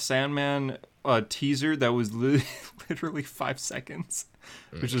Sandman teaser that was literally 5 seconds,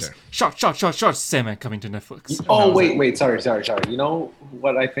 which is Okay. shot, Sandman coming to Netflix. And Oh that was it. wait, sorry. You know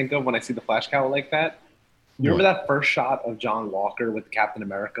what I think of when I see the Flash cowl like that? You remember that first shot of John Walker with Captain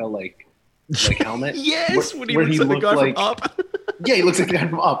America like helmet? Yes, when he where looks like the looked guy like- from Up. Yeah, he looks like the guy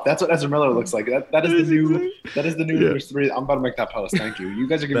from Up. That's what Ezra Miller looks like. That is the new. That is the new. Yeah. There's three. I'm about to make that post. Thank you. You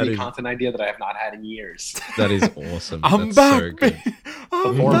guys are giving That me a is- content idea that I have not had in years. That is awesome. I'm That's back, so good. baby.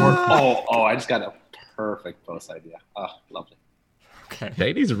 I'm More and more. back. Oh, I just got a perfect post idea. Oh, lovely. Okay.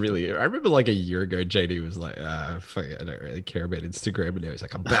 JD's really. I remember like a year ago, JD was like, fuck it, I don't really care about Instagram. And now he's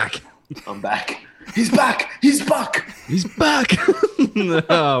like, I'm back. I'm back. He's back. He's back. He's back.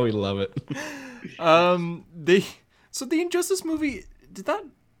 Oh, we love it. The Injustice movie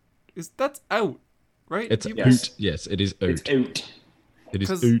that's out, right? It's You- Yes. oot. Yes, it is It's oot. out. It is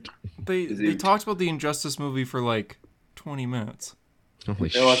 'Cause- oot. They talked about the Injustice movie for like 20 minutes. Holy No,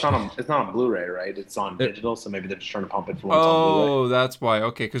 shit. it's not on Blu-ray, right? It's on digital, so maybe they're just trying to pump it for when it's on Blu-ray. Oh, that's why.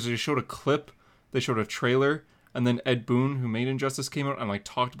 Okay, because they showed a clip, they showed a trailer, and then Ed Boon, who made Injustice, came out and like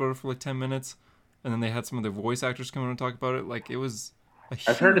talked about it for like 10 minutes, and then they had some of their voice actors come out and talk about it. Like it was.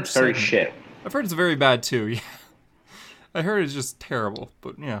 I've heard huge it's very segment. shit. I've heard it's very bad too. Yeah, I heard it's just terrible.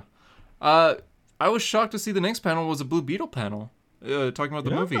 But yeah, I was shocked to see the next panel was a Blue Beetle panel. Talking about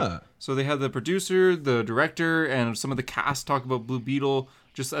the movie. Yeah. So they had the producer, the director, and some of the cast talk about Blue Beetle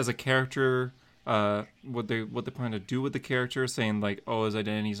just as a character, what they plan to do with the character, saying like, oh, his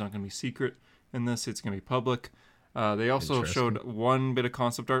identity's not going to be secret in this; it's going to be public. They also showed one bit of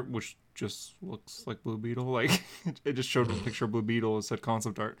concept art, which just looks like Blue Beetle. Like it just showed a picture of Blue Beetle and said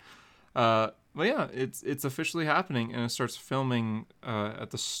concept art. But yeah, it's officially happening, and it starts filming at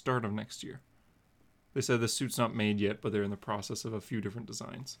the start of next year. They said the suit's not made yet, but they're in the process of a few different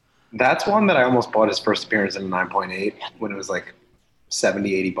designs. That's one that I almost bought his first appearance in 9.8 when it was like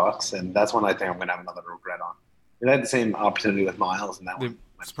 $70-$80, and that's one I think I'm gonna have another regret on. It had the same opportunity with Miles, and that one.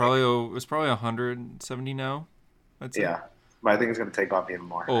 It's probably 170 now. I'd say. Yeah, but I think it's gonna take off even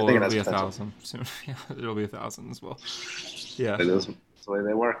more. I Oh, think it'll it has be potential. 1,000 soon. Yeah, it'll be 1,000 as well. Yeah. It is. It's the way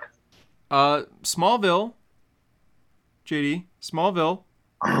they work. Smallville. JD. Smallville.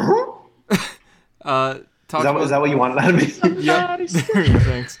 Is that what you wanted out of me? Yeah.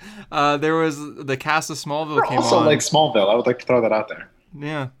 Thanks. There was the cast of Smallville came Also, on. like Smallville, I would like to throw that out there.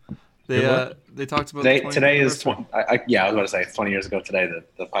 Yeah. What? They talked about Today, the 20th today is anniversary. yeah, I was about to say it's 20 years ago today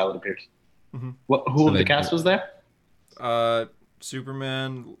that the pilot appeared. Mhm. Who of they the cast was there?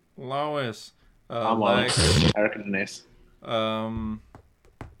 Superman, Lois, I'm Lex. Lois, Erica Denise.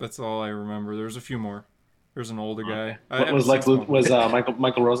 That's all I remember. There's a few more. There's an older guy. I What haven't was seen like? Smallville. Was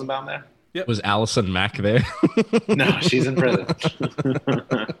Michael Rosenbaum there? Was Allison Mack there? No, she's in prison.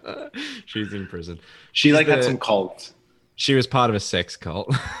 She's in prison. She like had the- some cult, She was part of a sex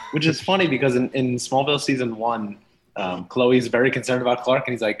cult. which is funny because in Smallville season 1, Chloe's very concerned about Clark,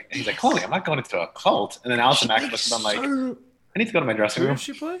 and he's like, Chloe, I'm not going into a cult. And then Allison Mack must have been like, I need to go to my dressing Who room. does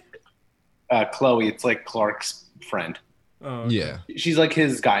she play? Chloe, it's like Clark's friend. Oh, okay. Yeah. She's like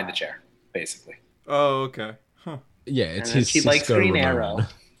his guy in the chair, basically. Oh, okay. Huh. Yeah, it's And his she Cisco likes Green Ramon. Arrow.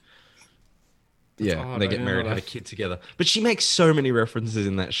 Yeah, odd. they I get didn't married, know have a that. kid together. But she makes so many references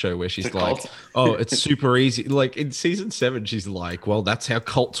in that show where she's To like, cult? oh, it's super easy. Like in season 7, she's like, well, that's how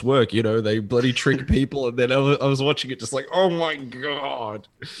cults work. You know, they bloody trick people. And then I was watching it just like, oh my God.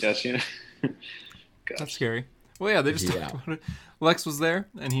 Yeah, she. That's scary. Well, yeah, they just Yeah. talked about it. Lex was there,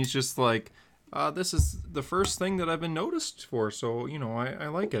 and he's just like, this is the first thing that I've been noticed for, so, you know, I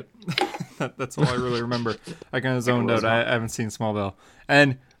like it. That's all I really remember. I kind of zoned out. I haven't seen Smallville.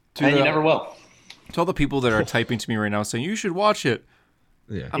 And And you never will. to all the people that are typing to me right now saying, you should watch it.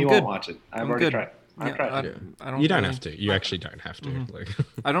 Yeah. I'm He good. won't watch it. I've I'm already good. tried. I've Yeah, tried. I don't You don't really- have to. You actually don't have to. Like,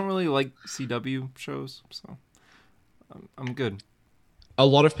 I don't really like CW shows, so I'm good. A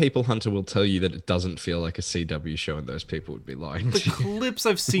lot of people, Hunter, will tell you that it doesn't feel like a CW show, and those people would be lying The to you. clips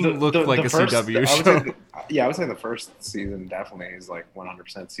I've seen look like the a first- CW I would show. say I would say the first season definitely is like 100%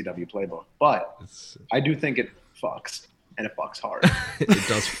 CW playbook, but I do think it fucks, and it fucks hard. It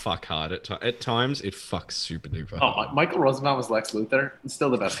does fuck hard at times. It fucks super duper hard. Michael Rosenbaum was Lex Luthor. It's still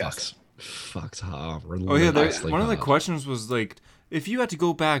the best cast. Fucks hard. Oh yeah, relentlessly one of the hard. questions was like, if you had to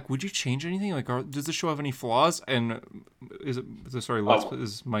go back, would you change anything? Like, does the show have any flaws? And is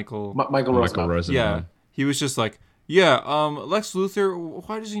Michael? Michael Rosenbaum. Rosenbaum. Yeah, he was just like, yeah, Lex Luthor.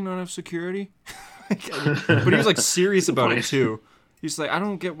 Why does he not have security? But he was like serious about it too. He's like, I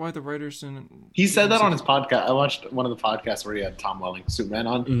don't get why the writers didn't. He said that on his podcast. I watched one of the podcasts where he had Tom Welling, Superman,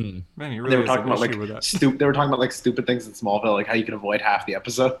 on. Man, he They really were has talking an about issue with like that. they were talking about like stupid things in Smallville, like how you can avoid half the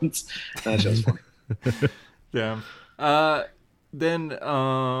episodes. That show's funny. Yeah. Then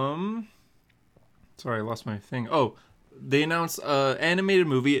sorry, I lost my thing. Oh, they announced animated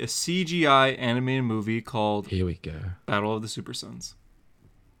movie, a CGI animated movie called Here we go. Battle of the Super Sons.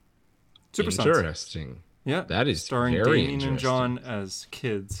 Super Sons. Interesting. Yeah. That is starring very Damien and interesting. John as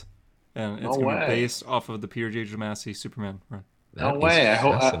kids. And it's No going to be way. based off of the Peter J. Tomasi Superman run. No That is way. I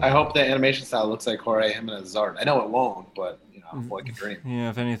fascinating. hope the animation style looks like Jorge Jimenez Zard. I know it won't, but like a dream. Yeah,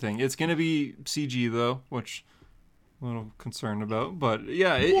 if anything. It's going to be CG though, which I'm a little concerned about. But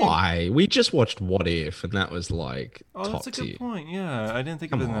yeah. Why? We just watched What If, and that was like Oh, top that's a good tier. point. Yeah, I didn't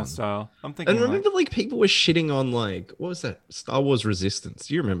think of it Come in on. that style. I'm thinking And like, remember, like people were shitting on like what was that? Star Wars Resistance.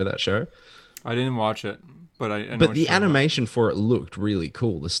 Do you remember that show? I didn't watch it, but I know But what the you're talking about. animation for it looked really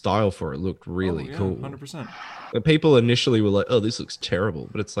cool. The style for it looked really Oh, yeah, cool. 100%. But people initially were like, "Oh, this looks terrible,"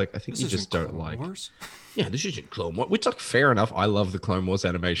 but it's like I think This you just isn't don't Clone like. Wars. Yeah, this isn't Clone Wars. Which, like, fair enough. I love the Clone Wars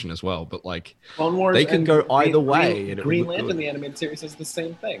animation as well, but like, Clone Wars. They could and go either Green- way, Green, and it would Green look Lantern, good. the animated series, is the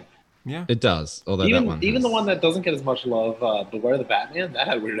same thing. Yeah. it does. Although that Even one, even has- the one that doesn't get as much love, Beware the Batman, that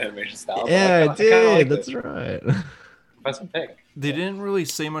had weird animation style. but yeah, I it kinda did. liked That's it. right. Professor Pig. They didn't really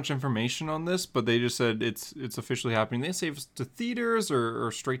say much information on this, but they just said it's officially happening. They didn't say if it's to theaters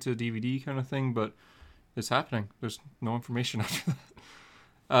or straight to DVD kind of thing, but it's happening. There's no information after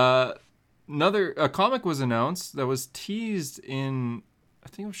that. A comic was announced that was teased in, I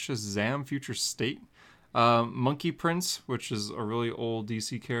think it was Shazam Future State. Monkey Prince, which is a really old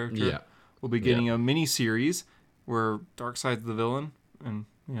DC character, Yeah. will be getting a mini series where Darkseid's the villain, and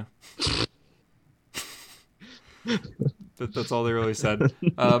yeah. That's all they really said.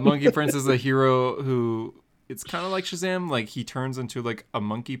 Monkey Prince is a hero who, it's kind of like Shazam. Like, he turns into like a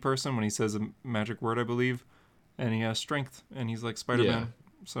monkey person when he says a magic word, I believe, and he has strength, and he's like Spider-Man.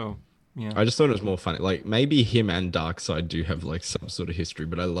 So yeah, I just thought it was more funny. Like maybe him and Darkseid do have like some sort of history,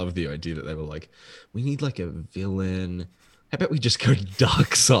 but I love the idea that they were like, we need like a villain. How about we just go to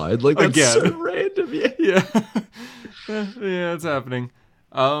Darkseid? Like that's Again. so random. Yeah. yeah, it's happening.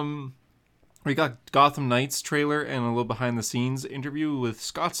 We got Gotham Knights trailer and a little behind the scenes interview with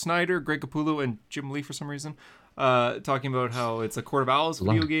Scott Snyder, Greg Capullo, and Jim Lee for some reason, talking about how it's a Court of Owls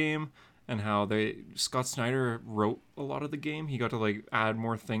video game and how Scott Snyder wrote a lot of the game. He got to like add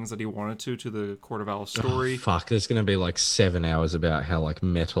more things that he wanted to the Court of Owls story. Oh, fuck, there's gonna be like 7 hours about how like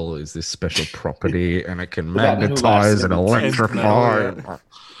metal is this special property and it can Batman Who magnetize Laughs and and electrify. metal,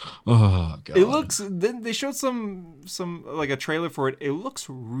 Oh god. It looks. Then they showed some like a trailer for it. It looks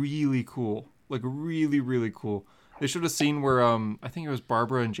really cool, like really really cool. They showed a scene where I think it was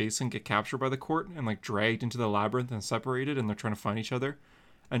Barbara and Jason get captured by the court and like dragged into the labyrinth and separated, and they're trying to find each other,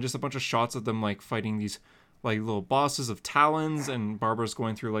 and just a bunch of shots of them like fighting these like little bosses of Talons, and Barbara's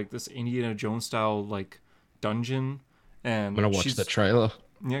going through like this Indiana Jones style like dungeon, and I'm gonna watch she's- the trailer.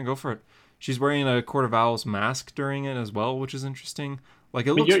 Yeah, go for it. She's wearing a Court of Owls mask during it as well, which is interesting. Like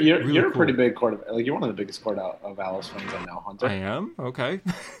it I mean, looks you're really a cool. pretty big you're one of the biggest Court of Owls fans I know, Hunter. I am? Okay.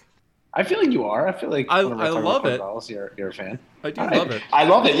 I feel like you are. I feel like I whenever talk about love Court it. of Owls, you're a fan. I do love it. I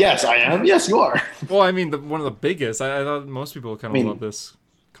love it. Yes, I am. Yes, you are. Well, I mean, one of the biggest. I thought most people kind of mean- love this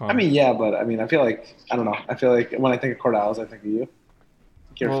I comic. mean, yeah, but I mean, I feel like I don't know. I feel like when I think of Court of Owls, I think of you.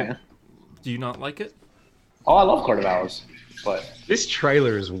 You're Well, a fan. Do you not like it? Oh, I love Court of Owls, but This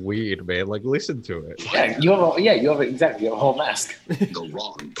trailer is weird, man. Like listen to it. yeah, you have exactly. You have a whole mask. The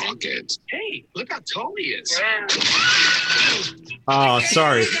wrong pocket. Hey, look how tall he is. Oh,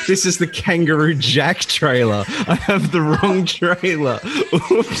 sorry. This is the Kangaroo Jack trailer. I have the wrong trailer.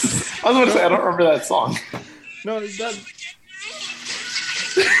 Oops. I was going to say I don't remember that song. No, that.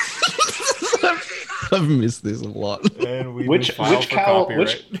 I've missed this a lot. And we Which filed for cowl?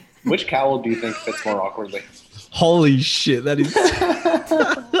 copyright. Which cowl do you think fits more awkwardly? Holy shit, that is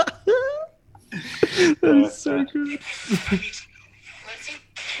that is so good.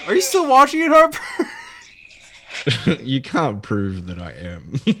 Are you still watching it, Harper? You can't prove that I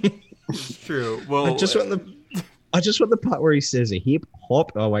am. It's true. Well, I just want the part where he says a hip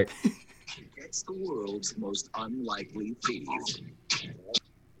hop. Oh wait. It's the world's most unlikely peeve.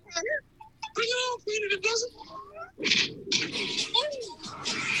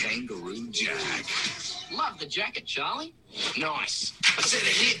 Kangaroo Jack. Love the jacket, Charlie. Nice. I said a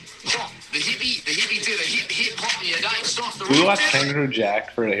hip hop. The hippie did a hip hop and you don't stop the We watched Kangaroo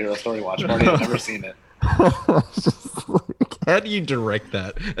Jack for a Hero Story watch party. I've never seen it. How do you direct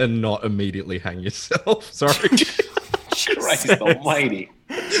that and not immediately hang yourself? Sorry. Christ almighty.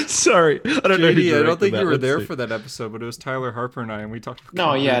 Sorry. I don't know. JD, I don't think that. you were Let's there see. for that episode, but it was Tyler, Harper, and and we talked about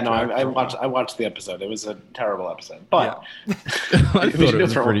No, yeah, no, Jack I for a while. watched the episode. It was a terrible episode, but I thought it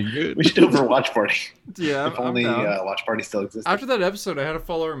was for- pretty good. we should do it for a watch party. Yeah, If I'm only down. watch party still existed. After that episode, I had a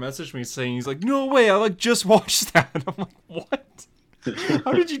follower message me saying, he's like, no way, I like just watched that. I'm like, what?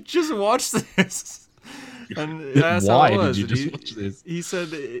 How did you just watch this? And that's how Why it did was. you And just watch this? He said, I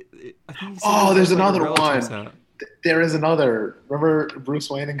think he said Oh, it there's was like a another relative's one. hat. There is another. Remember Bruce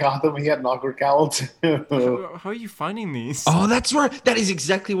Wayne in Gotham? He had an awkward cowl too. How are you finding these? Oh, that's right. That is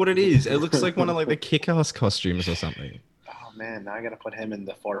exactly what it is. It looks like one of like the kick-ass costumes or something. Oh man, now I gotta put him in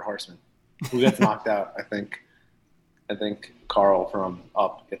the Four Horsemen. Who gets knocked out? I think Carl from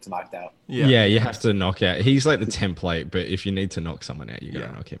Up gets knocked out. Yeah, you have to knock out. He's like the template, but if you need to knock someone out, you gotta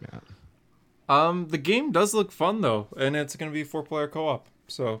Yeah. knock him out. The game does look fun though, and it's gonna be 4-player co-op.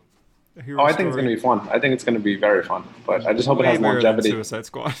 So, Oh, I think it's gonna be fun. I think it's gonna be very fun. But I just hope it has better than longevity. Suicide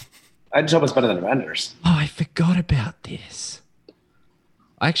Squad. I just hope it's better than Avengers. Oh, I forgot about this.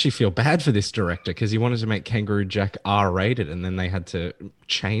 I actually feel bad for this director because he wanted to make Kangaroo Jack R-rated, and then they had to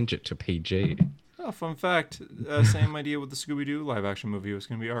change it to PG. Oh, fun fact. Same idea with the Scooby-Doo live-action movie. It was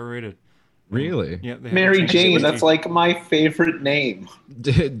gonna be R-rated. Really? Yeah. They had to Mary change it Jane, to that's PG. like my favorite name.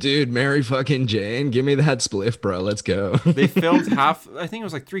 Dude, Mary fucking Jane, give me that spliff, bro. Let's go. They filmed half. I think it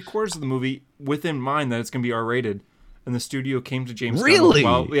was like 3/4 of the movie within mind that it's gonna be R-rated, and the studio came to James. Gunn Really?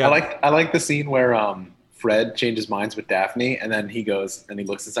 Well, yeah. I like the scene where Fred changes minds with Daphne, and then he goes and he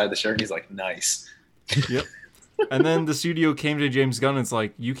looks inside the shirt and he's like, "Nice." Yep. And then the studio came to James Gunn and it's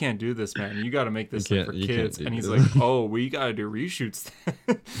like, you can't do this, man. You got to make this thing for You can't kids. do And he's this. like, oh, we got to do reshoots.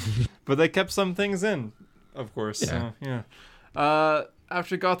 But they kept some things in, of course. Yeah. So, yeah.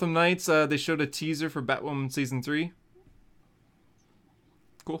 After Gotham Knights, they showed a teaser for Batwoman Season 3.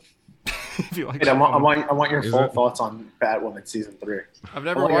 Cool. If you like Wait, I Batwoman. want your Is full it? thoughts on Batwoman season 3. I've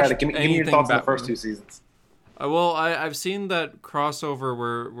never Oh, yeah, watched give me your anything thoughts on the Batwoman. first 2 seasons. Well, I've seen that crossover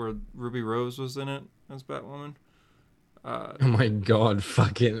where Ruby Rose was in it as Batwoman. Oh my god,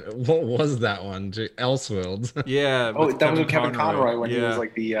 fucking what was that one? Elseworlds. Yeah. Oh, with that was with Kevin Conroy when he Yeah. was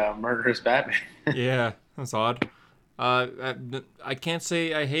like the murderous Batman. Yeah, that's odd. I can't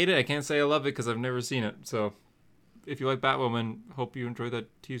say I hate it. I can't say I love it because I've never seen it. So, if you like Batwoman, hope you enjoy that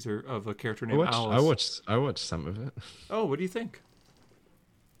teaser of a character named Alice. I watched some of it. Oh, what do you think?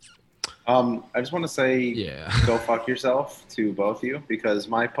 I just want to say, Yeah. go fuck yourself to both of you because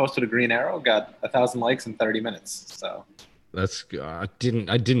my post with a green arrow got 1,000 likes in 30 minutes. So That's I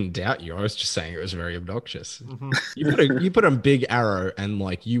didn't doubt you. I was just saying it was very obnoxious. You put a big arrow and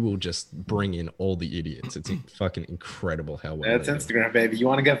like you will just bring in all the idiots. It's fucking incredible how well. that's they do. Instagram, baby. You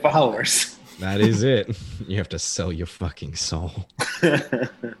want to get followers? That is it. You have to sell your fucking soul.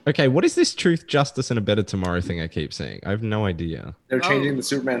 Okay, what is this truth, justice, and a better tomorrow thing I keep saying? I have no idea. They're changing the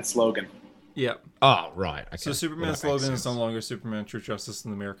Superman slogan. Yeah. Oh, right. Okay. So Superman's Well, that makes slogan is no sense. longer Superman, True Justice,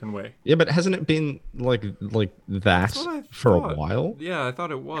 and the American Way. Yeah, but hasn't it been like that That's what I for a thought. while? Yeah, I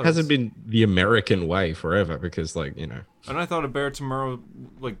thought it was. Hasn't been the American way forever because, like, you know. And I thought a better tomorrow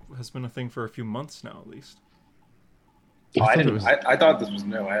has been a thing for a few months now, at least. Oh, I thought it didn't. was- I thought this was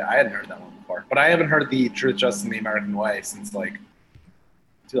new. I hadn't heard that one before, but I haven't heard the Truth, Justice, and the American Way since like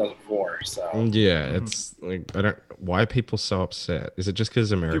 2004. So Yeah, it's like I don't. Why are people so upset? Is it just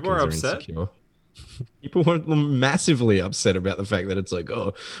because Americans are are upset? insecure? People were massively upset about the fact that it's like,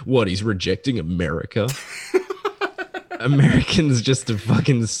 oh, what? He's rejecting America. Americans just are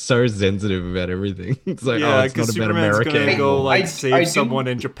fucking so sensitive about everything. It's like, Yeah, oh, it's not because about Superman's America. gonna go anymore. like I save do- someone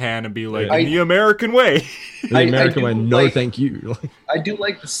in Japan and be like, Yeah. the American way. The I American do way, no, like- thank you. I do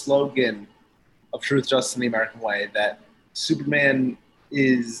like the slogan of Truth, Justice, and the American Way that Superman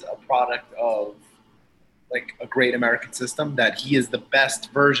is a product of like a great American system, that he is the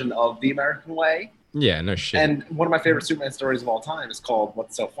best version of the American way. Yeah, no shit. And one of my favorite Superman stories of all time is called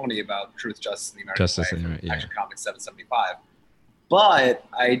 "What's So Funny About Truth, Justice, and the American Justice Way" and the from Amer- yeah. Action Comics 775. But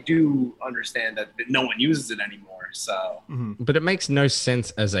I do understand that no one uses it anymore. So Mhm. But it makes no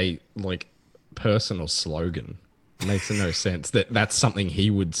sense as a like personal slogan. It makes no sense that that's something he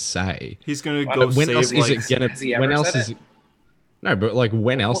would say. He's gonna Why go not? When save else is like it gonna? Has he When ever else said is it? it? No, but like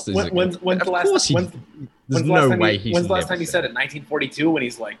when else is it? When's Of the last course time? he. There's no way he's. When's the last never time he said it? 1942, when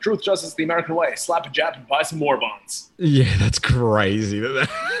he's like, "Truth, justice, the American way. Slap a Jap and buy some war bonds." Yeah, that's crazy.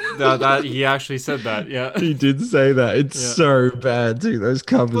 that he actually said that. Yeah. He did say that. It's Yeah. so bad too. Those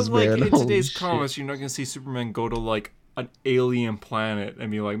covers, But like man. in Holy today's shit. comics, you're not gonna see Superman go to like an alien planet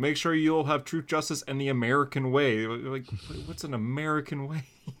and be like, make sure you'll have truth, justice, and the American way. Like, what's an American way?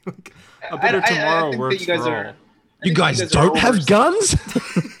 Like, a better tomorrow think works that you guys for are. all. You guys are don't have guns?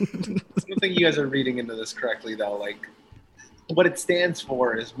 I don't think you guys are reading into this correctly, though. Like, what it stands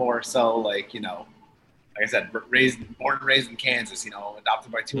for is more so like, like I said, born and raised in Kansas,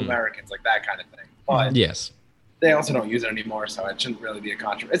 adopted by two Americans, like that kind of thing. But Yes. they also don't use it anymore, so it shouldn't really be a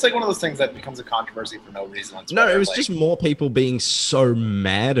controversy. It's like one of those things that becomes a controversy for no reason on Twitter. No, it was like, just more people being so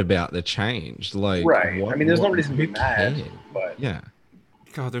mad about the change. Like, right. what- I mean, there's no what- reason to be who mad, cared? but Yeah.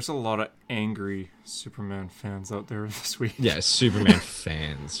 God, there's a lot of angry Superman fans out there this week. Yeah, Superman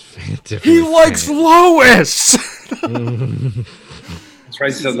fans. He Definitely likes fans. Lois! I'm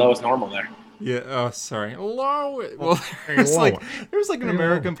surprised he said Lois normal there. Yeah, oh, sorry. Lois. Well, there's like an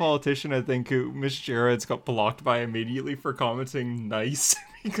American politician, I think, who Miss Jared's got blocked by immediately for commenting nice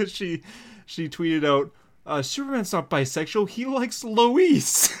because she tweeted out, Superman's not bisexual, he likes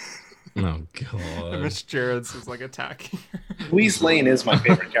Lois. Oh, God. And Miss Jared's is like attacking her. Louise Lane is my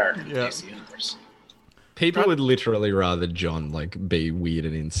favorite character in the Yeah. DC universe. People would literally rather John like be weird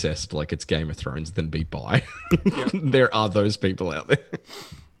and incest like it's Game of Thrones than be bi. There are those people out there.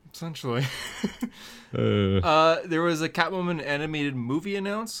 Essentially. There was a Catwoman animated movie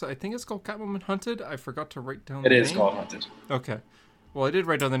announced. I think it's called Catwoman Hunted. I forgot to write down the name. It is called Hunted. Okay. Well, I did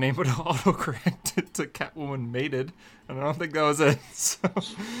write down the name, but it autocorrected to Catwoman Mated, and I don't think that was it. So,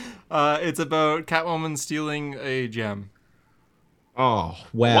 it's about Catwoman stealing a gem. Oh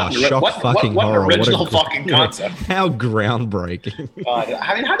wow! What- Shock what- fucking what horror! original a fucking concept. How groundbreaking!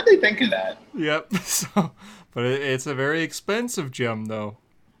 I mean, how did they think of that? Yep. So, but it's a very expensive gem, though.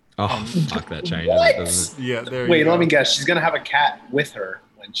 Oh fuck! That changes. What? It, doesn't it? Yeah. There Wait, you go. let me guess. She's gonna have a cat with her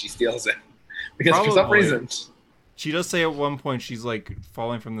when she steals it, because for some Probably. reason, She does say at one point she's like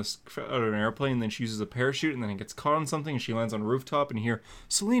falling from out of an airplane, and then she uses a parachute, and then it gets caught on something, and she lands on a rooftop, and you hear,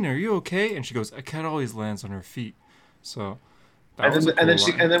 "Selena, are you okay?" And she goes, "A cat always lands on her feet." So. That was a cool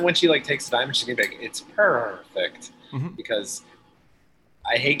line. and then when she like takes the diamond, she's gonna be like, "It's perfect," Mhm. because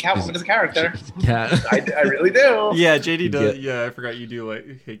I hate Catwoman as a character. Cat. I really do. Yeah, JD does. Yeah. Yeah, I forgot you do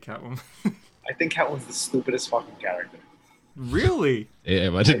like hate Catwoman. I think Catwoman's the stupidest fucking character. Really? Yeah,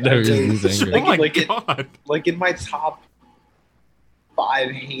 I didn't know he was this angry. Oh my Like it- god. Like in my top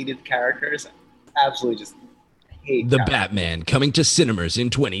 5 hated characters, absolutely just hate The Catwoman. Batman coming to cinemas in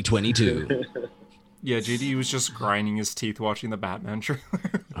 2022. Yeah, JD was just grinding his teeth watching the Batman trailer.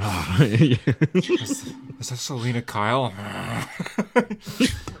 Oh, yeah. Is that Selena Kyle?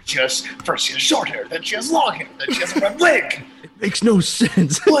 First she has short hair, then she has long hair, then she has a red wig. Makes no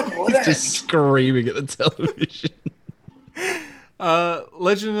sense. What will it Just end? screaming at the television.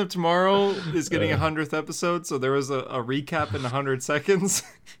 Legend of Tomorrow is getting a 100th episode, so there was a recap in 100 seconds.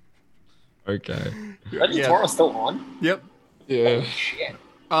 Okay. Legend Yeah. Tomorrow's still on? Yep. Yeah. Shit.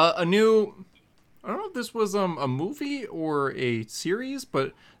 A new, I don't know if this was a movie or a series,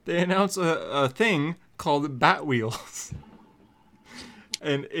 but they announced a thing called Bat Wheels.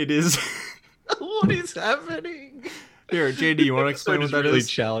 And it is... What is happening? Here, JD, you want to explain what that really is?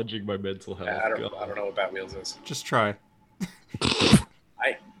 challenging my mental health. I don't know what Batwheels is. Just try.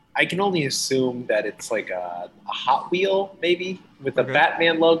 I can only assume that it's like a Hot Wheel, maybe, with the Okay.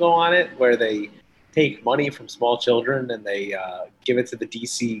 Batman logo on it, where they take money from small children and they give it to the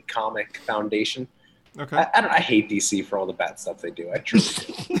DC Comic Foundation. Okay. I hate DC for all the bad stuff they do. I truly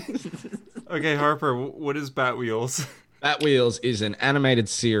do. Okay, Harper, what is Bat Wheels? Bat Wheels is an animated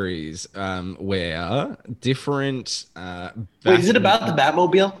series where different. Wait, is it about the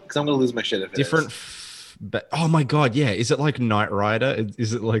Batmobile? Because I'm going to lose my shit if it different? is. Oh my god! Yeah, is it like Knight Rider?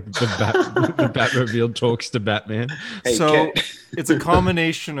 Is it like the the Batmobile talks to Batman? Hey, So kid. it's a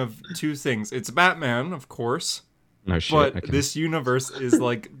combination of two things. It's Batman, of course, No shit. but okay. this universe is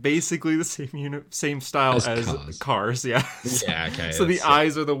like basically the same style As as Cars. cars. Yeah. Yeah, okay, So the that's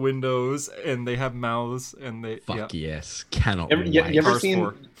eyes are the windows, and they have mouths, and they Fuck yeah. yes, cannot You ever- wait. you ever Cars seen?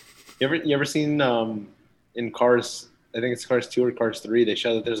 4. You ever seen in Cars? I think it's Cars 2 or Cars 3. They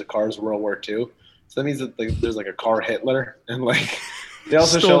show that there's a Cars World War II. So that means that there's like a car Hitler, and like they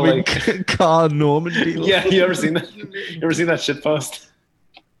also Storming show like car Normandy. yeah. You ever seen that? You ever seen that shit post?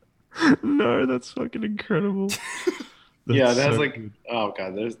 No, that's fucking incredible. Yeah, That's that's so like, good. oh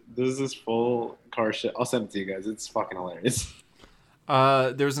god, there's this full car shit. I'll send it to you guys. It's fucking hilarious.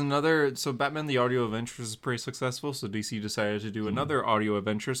 There's another. So Batman: The Audio Adventures is pretty successful. So DC decided to do another audio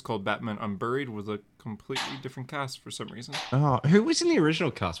adventures called Batman Unburied with a completely different cast for some reason. Oh, who was in the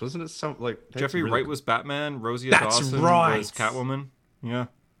original cast? Wasn't it some like that's Jeffrey really Wright cool. was Batman. Rosia That's Dawson right. was Catwoman. Yeah,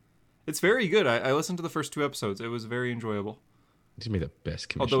 it's very good. I listened to the first 2 episodes. It was very enjoyable. Give me the best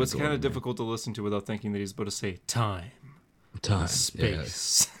commission. Although it's kind of difficult to listen to without thinking that he's about to say time, time,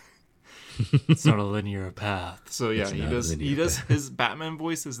 space. It's not a linear path. So yeah, It's he not a does. He linear does. path. His Batman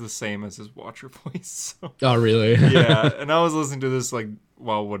voice is the same as his Watcher voice. So. Oh, really? Yeah, and I was listening to this like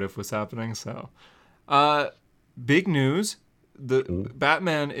while What If was happening. So, big news: the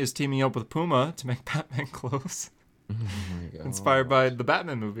Batman is teaming up with Puma to make Batman clothes. Inspired by the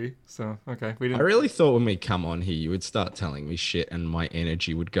Batman movie. So okay, we I didn't. really thought when we come on here, you would start telling me shit and my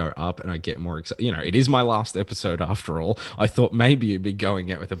energy would go up and I'd get more excited. You know, it is my last episode after all. I thought maybe you'd be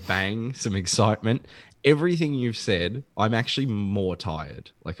going out with a bang, some excitement. Everything you've said, I'm actually more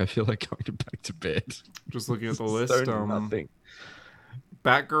tired. Like, I feel like going back to bed. Just looking at the list. So nothing.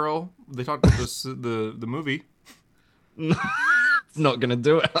 Batgirl. They talked about this the movie. It's not going to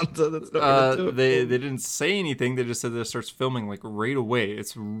do it, Hunter. That's not going to do it. They didn't say anything. They just said that it starts filming like right away.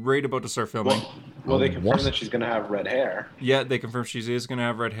 It's right about to start filming. Well, they confirmed What? that she's gonna have red hair. Yeah, they confirmed she is going to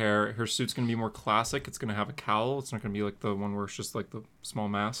have red hair. Her suit's going to be more classic. It's going to have a cowl. It's not going to be like the one where it's just like the small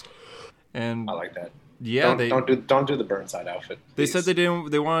mask. And I like that. yeah, Don't do the Burnside outfit. they please. said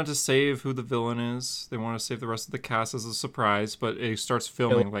they wanted to save who the villain is. They want to save the rest of the cast as a surprise, but it starts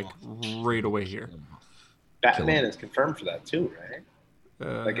filming like right away here. Batman is confirmed for that too,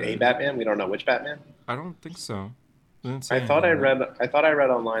 right? Like a Batman. We don't know which Batman. I don't think so. They didn't say I thought I anything. read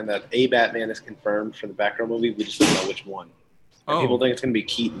online that a Batman is confirmed for the Batgirl movie. We just don't know which one. And Oh. people think it's gonna be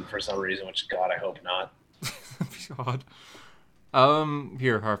Keaton for some reason, which God, I hope not. That'd be odd.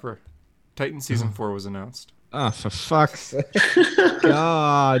 Here, Harper. Titan season 4 was announced, Ah, for fuck's sake.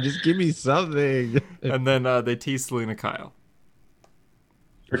 God, just give me something. and then they teased Selena Kyle.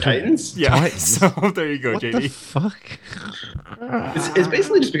 For Titans, Yeah, Titans? so there you go, What the JD. fuck? it's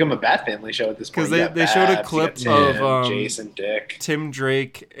basically just become a Bat Family show at this point. 'Cause You got they showed a Babs, clip you got Tim, of, Jason, Dick. Tim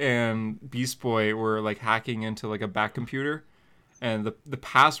Drake and Beast Boy were like hacking into like a back computer, and the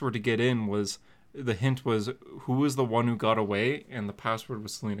password to get in was the hint was who was the one who got away, and the password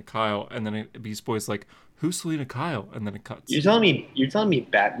was Selena Kyle, and then Beast Boy's like, who's Selena Kyle, and then it cuts. You're telling me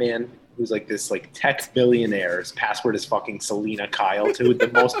Batman, who's like this like tech billionaire's password is fucking Selena Kyle to the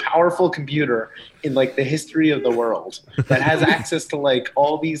most powerful computer in like the history of the world that has access to like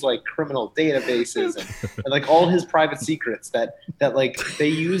all these like criminal databases and like all his private secrets that like they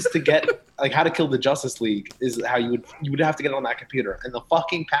use to get like How to Kill the Justice League is how you would have to get on that computer, and the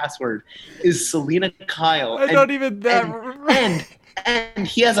fucking password is Selena Kyle. And not even that. And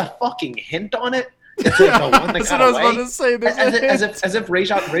he has a fucking hint on it. It's like the one that That's got what I was away. about to say. There's a hint. As if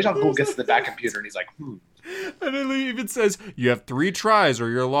Ra's al Ghul gets to the back computer and he's like, And it even says you have 3 tries or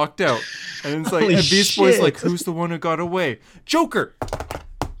you're locked out. And it's like, Holy and Beast Boy's like, shit. who's the one who got away? Joker.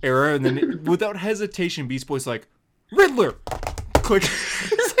 Error. And then without hesitation, Beast Boy's like, Riddler. Click.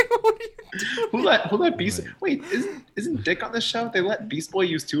 It's like, what are you doing? who let Beast? Wait, isn't Dick on this show? They let Beast Boy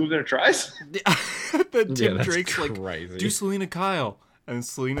use 2 of their tries. Then Tim that's Drake's crazy. like, do Selena Kyle. And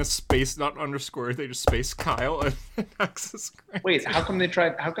Selena space not underscore. They just space Kyle and access. Wait, how come they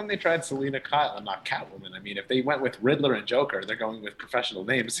tried Selena Kyle and not Catwoman? I mean, if they went with Riddler and Joker, they're going with professional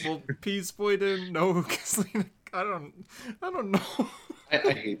names. Well, Beast Boy didn't know who Selena. I don't know. I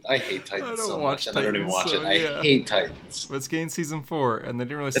hate Titans I don't so watch much, and I don't even Titans, watch so, it. yeah. I hate Titans. Let's gain season 4, and they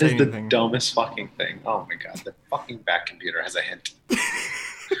didn't really That say is the anything. dumbest fucking thing. Oh my god, the fucking back computer has a hint.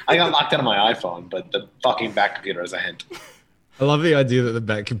 I got locked out of my iPhone, but the fucking back computer has a hint. I love the idea that the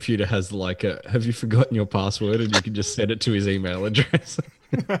back computer has like a have you forgotten your password and you can just send it to his email address.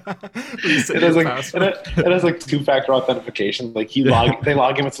 It has like 2-factor authentication. Like they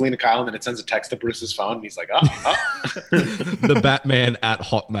log in with Selena Kyle and then it sends a text to Bruce's phone and he's like, The Batman at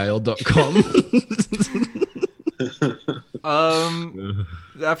hotmail.com.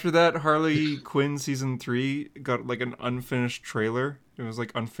 After that, Harley Quinn season 3 got like an unfinished trailer. It was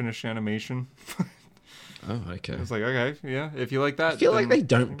like unfinished animation. Oh, okay. It was like, okay, yeah, if you like that. I feel like then they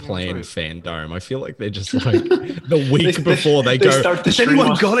don't you can plan enjoy it. FanDome. I feel like they're just like the week before they they go, start the has stream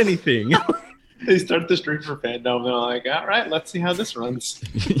anyone on- got anything? They start the stream for FanDome and they're like, all right, let's see how this runs.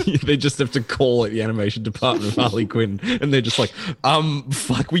 They just have to call at the animation department of Harley Quinn and they're just like,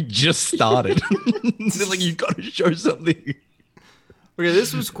 fuck, we just started. They're like, you got to show something. Okay,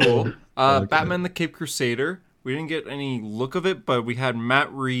 this was cool. Batman the Cape Crusader. We didn't get any look of it, but we had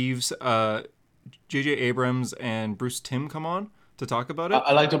Matt Reeves, J.J. Abrams and Bruce Timm come on to talk about it.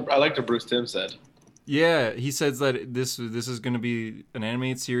 I liked what Bruce Timm said. Yeah, he says that this is going to be an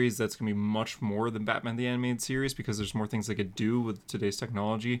animated series that's going to be much more than Batman the Animated Series because there's more things they could do with today's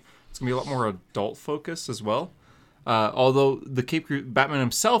technology. It's going to be a lot more adult focused as well. Although the Batman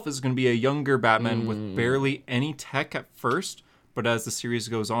himself is going to be a younger Batman with barely any tech at first, but as the series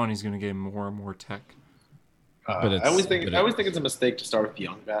goes on, he's going to get more and more tech. I always think it's a mistake to start with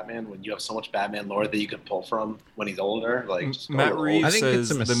young Batman when you have so much Batman lore that you can pull from when he's older. Like Matt Reeves says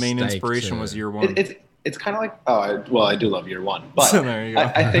the main inspiration was year one. It's kind of like I do love year one, but so there you go.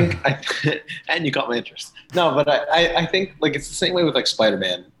 I think and you caught my interest. No, but I think like it's the same way with like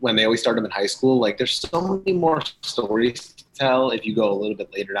Spider-Man when they always start him in high school. Like there's so many more stories to tell if you go a little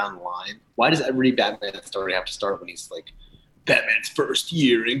bit later down the line. Why does every Batman story have to start when he's like Batman's first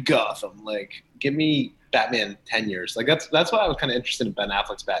year in Gotham? Like give me Batman 10 years. Like that's why I was kind of interested in Ben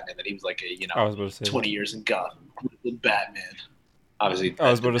Affleck's Batman, that he was like a 20 years in Gotham Batman. Obviously, I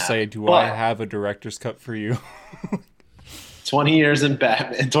was about to say, I have a director's cut for you? 20 years in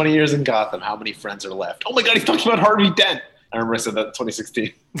Batman, 20 years in Gotham. How many friends are left? Oh my God, he's talking about Harvey Dent. I remember I said that in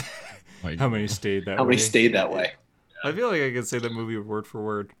 2016. How many stayed that way? How many stayed that way? I feel like I could say that movie word for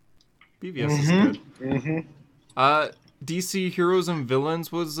word. BVS is good. Mm-hmm. DC Heroes and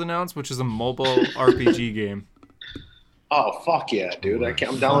Villains was announced, which is a mobile RPG game. Oh, fuck yeah, dude.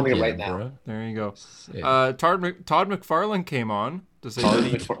 I'm downloading it right now. Bro. There you go. Todd McFarlane came on to say Todd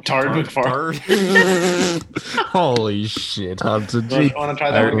McFarlane. Holy shit, Hunter. Want to try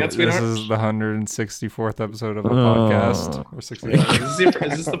that one again, This sweetheart? is the 164th episode of a podcast. Or 65. Is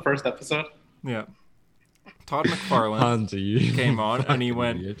this the first episode? Yeah. Todd McFarlane Hunter, you came on and he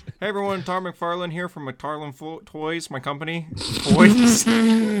went, idiot. "Hey everyone, Todd McFarlane here from McFarlane Toys, my company. Toys.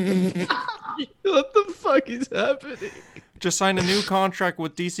 What the fuck is happening? Just signed a new contract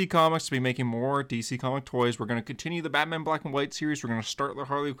with DC Comics to be making more DC comic toys. We're going to continue the Batman Black and White series. We're going to start the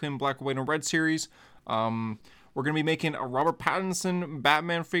Harley Quinn Black, White, and Red series. We're going to be making a Robert Pattinson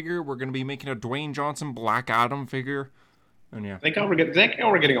Batman figure. We're going to be making a Dwayne Johnson Black Adam figure. And yeah, Thank God we're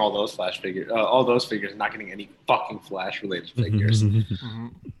getting all those Flash figures, and not getting any fucking Flash related figures.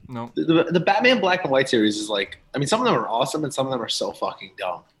 no. The Batman Black and White series is like, I mean, some of them are awesome and some of them are so fucking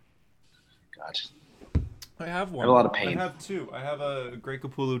dumb. God. I have one. I have a lot of pain. I have two. I have a Greg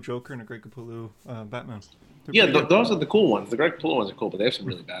Capullo Joker and a Greg Capullo Batman. Those are the cool ones. The Greg Capullo ones are cool, but they have some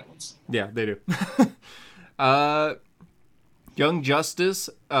really bad ones. Yeah, they do. Young Justice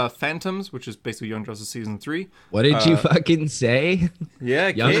Phantoms, which is basically Young Justice Season 3. What did you fucking say? Yeah,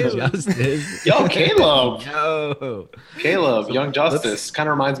 Young Caleb. Justice. Yo, Caleb. Yo. Young Justice. Kind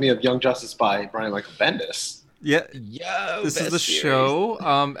of reminds me of Young Justice by Brian Michael Bendis. Yeah. Yo. This is the series. show.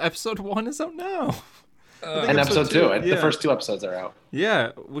 Episode 1 is out now. And episode 2. Yeah. The first 2 episodes are out.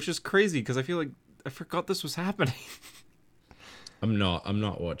 Yeah, which is crazy because I feel like I forgot this was happening. I'm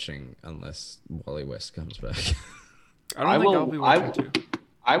not watching unless Wally West comes back. I don't think I'll be watching too.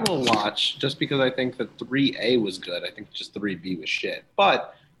 I will watch just because I think that 3A was good. I think just 3B was shit.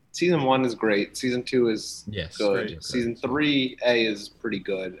 But season 1 is great. Season 2 is good. Great. Season 3A is pretty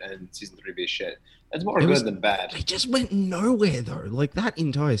good, and season 3B is shit. It's more good than bad. It just went nowhere though. Like that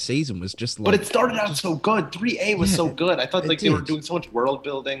entire season was just like. But it started out so good. 3A was so good. I thought like they were doing so much world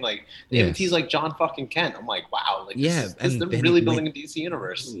building. Like they even teased like John fucking Kent. I'm like, wow. Like they're really building a DC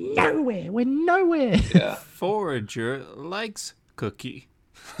universe. Nowhere. We're nowhere. Yeah. Forager likes cookie.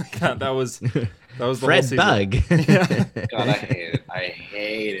 God, that was the Fred whole Bug. Yeah. God, I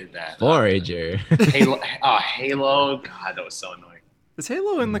hated that. Forager. Halo. God, that was so annoying. Is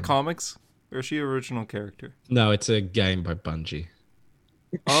Halo in the comics? Or is she an original character? No, it's a game by Bungie.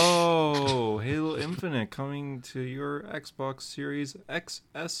 Oh, Halo Infinite coming to your Xbox Series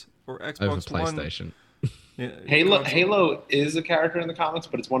XS or Xbox Over One. PlayStation. Yeah, Halo is a character in the comics,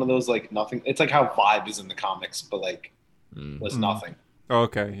 but it's one of those like nothing. It's like how Vibe is in the comics, but like was nothing.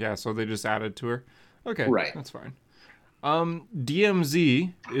 Okay, yeah, so they just added to her. Okay, right, that's fine.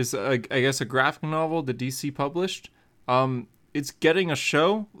 DMZ is I guess a graphic novel that DC published. It's getting a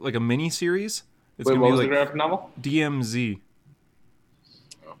show, like a mini series. It's Wait, gonna what be was like the graphic novel? DMZ.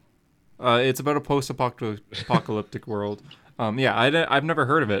 It's about a post-apocalyptic world. I've never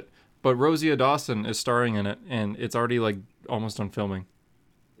heard of it, but Rosie Dawson is starring in it, and it's already like almost done filming.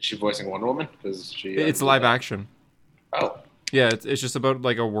 Is she voicing Wonder Woman? Because she. It's live action. Oh. Yeah, it's just about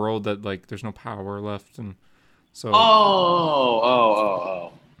like a world that like there's no power left, and so.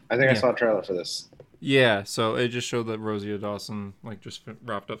 Oh! I think I saw a trailer for this. Yeah, so it just showed that Rosie Dawson like just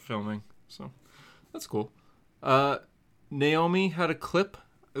wrapped up filming, so that's cool. Naomi had a clip.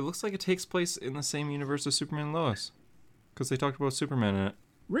 It looks like it takes place in the same universe as Superman and Lois, because they talked about Superman in it.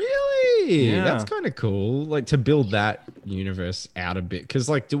 Really? Really? Yeah. That's kind of cool. Like to build that universe out a bit. Because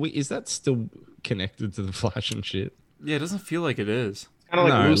like, is that still connected to the Flash and shit? Yeah, it doesn't feel like it is. Kind of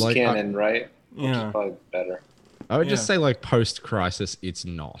like No, loose like, cannon, right? Which Yeah. is probably better. I would just Yeah. say like post-crisis, it's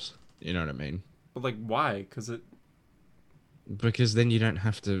not. You know what I mean? But like, why? Because it. Because then you don't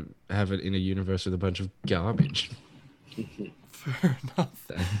have to have it in a universe with a bunch of garbage. Fair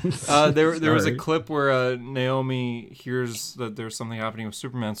enough. There was a Sorry. clip where Naomi hears that there's something happening with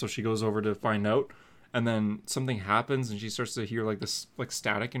Superman, so she goes over to find out, and then something happens, and she starts to hear like this like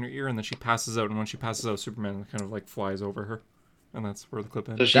static in her ear, and then she passes out. And when she passes out, Superman kind of like flies over her, and that's where the clip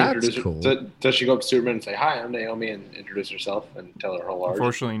ends. Does she That's introduce cool. Does she go up to Superman and say, "Hi, I'm Naomi," and introduce herself and tell her whole origin?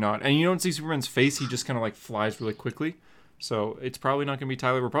 Unfortunately, not. And you don't see Superman's face; he just kind of like flies really quickly. So it's probably not going to be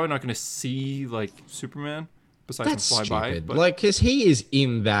Tyler. We're probably not going to see like Superman besides That's him fly stupid. by. But Like, because he is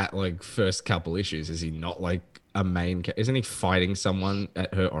in that like first couple issues. Is he not like a main? Isn't he fighting someone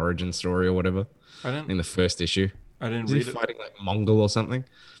at her origin story or whatever I in didn't. the first issue? I didn't Is he read it. fighting like Mongol or something?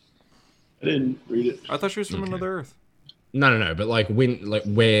 I didn't read it. I thought she was from another Earth. No. But like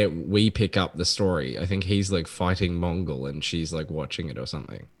where we pick up the story, I think he's like fighting Mongol and she's like watching it or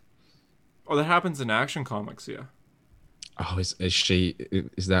something. Oh, that happens in Action Comics, yeah. Oh, is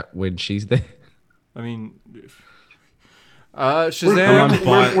that when she's there? I mean, We're,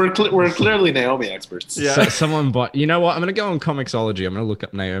 Shazam. we're clearly Naomi experts. Yeah. So someone bought. You know what? I'm gonna go on Comixology. I'm gonna look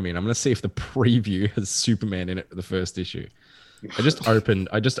up Naomi and I'm gonna see if the preview has Superman in it for the first issue. I just opened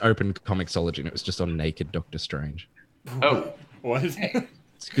Comixology and it was just on naked Doctor Strange. Oh, What?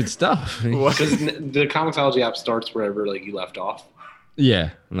 It's good stuff. What? because the Comixology app starts wherever like you left off. Yeah,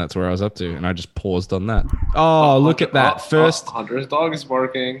 and that's where I was up to, and I just paused on that. Oh, look at that Hunter's dog is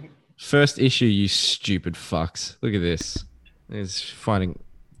barking. first issue, you stupid fucks. Look at this. He's fighting.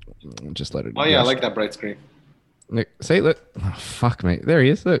 Just let it. Oh yeah, I go. like that bright screen. Look, see, look. Oh, fuck me. There he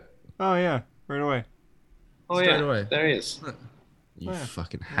is. Look. Oh yeah, right away. Oh Straight yeah, away. there he is. You Oh, yeah.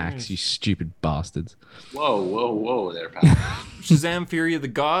 fucking hacks, you stupid bastards. Whoa, there, pal. Shazam: Fury of the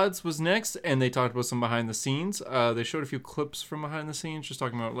Gods was next, and they talked about some behind the scenes. They showed a few clips from behind the scenes, just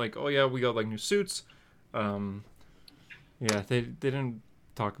talking about like, oh yeah, we got like new suits. Yeah, they didn't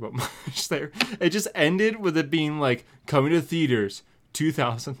talk about much there. It just ended with it being like coming to theaters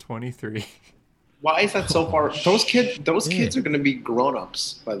 2023. Why is that so far? Those kids are going to be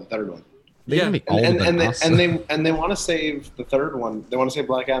grown-ups by the third one. They're Yeah. gonna be older than us. And they want to save the third one. They want to save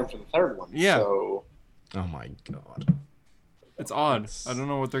Black Adam for the third one. Yeah. So Oh my god. It's odd. I don't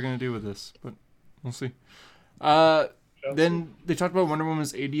know what they're gonna do with this, but we'll see. Then they talked about Wonder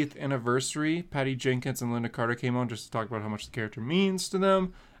Woman's 80th anniversary. Patty Jenkins and Linda Carter came on just to talk about how much the character means to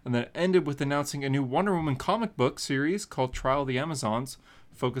them, and then it ended with announcing a new Wonder Woman comic book series called Trial of the Amazons,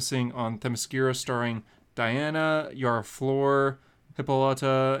 focusing on Themyscira, starring Diana, Yara Flor,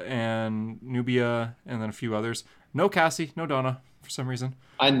 Hippolyta, and Nubia, and then a few others. No Cassie, no Donna, for some reason.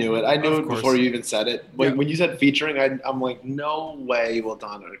 I knew it. I knew Of it course. before you even said it. When, Yeah. when you said featuring, I'm like, no way will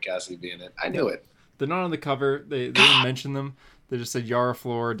Donna or Cassie be in it. I knew it. They're not on the cover. They didn't mention them. They just said Yara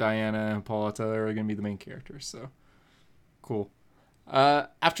Flor, Diana, and Hippolyta are going to be the main characters. So, cool.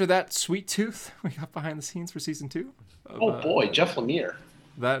 After that, Sweet Tooth, we got behind the scenes for season 2. Oh boy, Jeff Lemire.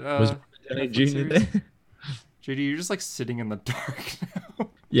 That Was Danny Netflix Jr. series. there? JD, you're just like sitting in the dark now.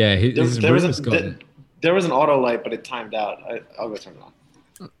 Yeah, his There room was, is gone. there was an auto light, but it timed out. I'll go turn it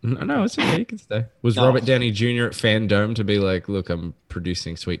on. No, it's okay. You can stay. Was No. Robert Downey Jr. at FanDome to be like, look, I'm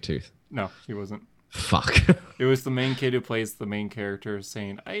producing Sweet Tooth? No, he wasn't. Fuck. It was the main kid who plays the main character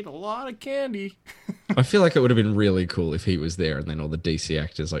saying, I ate a lot of candy. I feel like it would have been really cool if he was there and then all the DC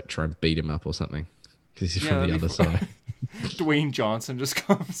actors like try and beat him up or something. Because he's Yeah, from the that'd other be fun. side. Dwayne Johnson just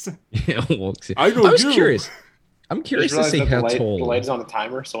comes in. Yeah, walks in. I know was you. curious. I'm I curious just to realized see that how the tall. light's on a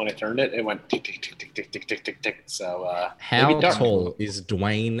timer, so when I turned it, it went tick tick tick tick tick tick tick tick tick. So How maybe dark. tall is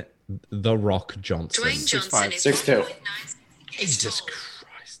Dwayne the Rock Johnson? Dwayne Johnson 6'5". is 6'2". 4'9". Jesus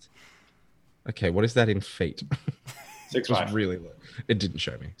Christ. Okay, what is that in feet? It was 6'5". really low. It didn't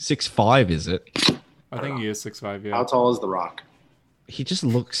show me. 6'5", is it? I think he is 6'5", yeah. How tall is The Rock? He just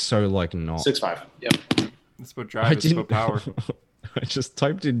looks so like not. 6'5". Yep. It's about drive, it's about power. I just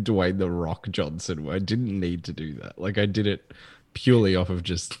typed in Dwayne the Rock Johnson. I didn't need to do that. Like I did it purely off of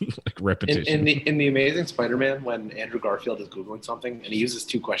just like repetition. In the Amazing Spider-Man, when Andrew Garfield is googling something and he uses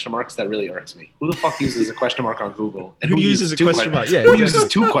 2 question marks, that really irks me. Who the fuck uses a question mark on Google? And Who uses a question mark? Yeah, who exactly. uses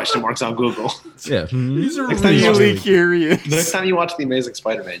 2 question marks on Google? Yeah. These are Next time you watch really the- curious. Next time you watch the Amazing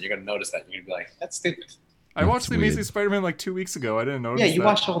Spider-Man, you're gonna notice that. You're gonna be like, "That's stupid." I watched That's The Amazing weird. Spider-Man like 2 weeks ago. I didn't notice Yeah, you that.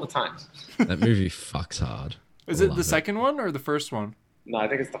 watch it all the time. That movie fucks hard. Is I it love the second one or the first one? No, I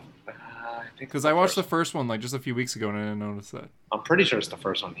think it's the Because I watched the first one like just a few weeks ago and I didn't notice that. I'm pretty sure it's the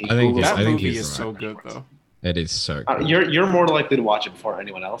first one. I think That I think movie he's is so right. good though. It is so good. You're more likely to watch it before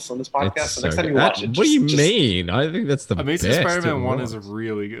anyone else on this podcast. It's So next so time you good. watch it, What do you just- mean? I think that's the Amazing best. Spider-Man it 1 is was.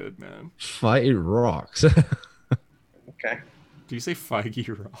 really good, man. Fight rocks. Okay. Do you say Feige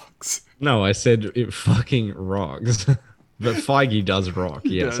rocks? No, I said it fucking rocks. But Feige does rock.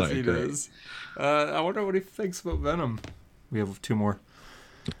 He Yes, does, I he agree. does. I wonder what he thinks about Venom. We have 2 more.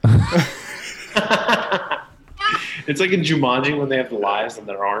 It's like in Jumanji when they have the lives on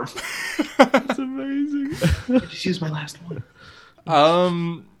their arm. That's amazing. Just use my last one.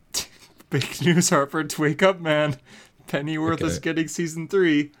 Big news, Hartford. Wake up, man. Pennyworth is Okay. getting season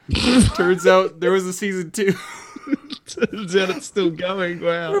 3. Turns out there was a season 2. Turns out it's still going.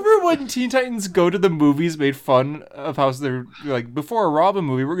 Wow. Remember when Teen Titans Go to the Movies made fun of how they're like, before a Robin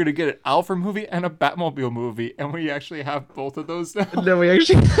movie, we're going to get an Alfred movie and a Batmobile movie. And we actually have both of those now. No, we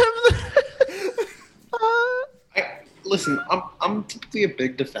actually have that. Listen, I'm typically a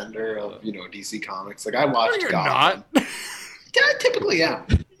big defender of DC Comics. Like I No, watched you're Gotham. not. Yeah, I typically am.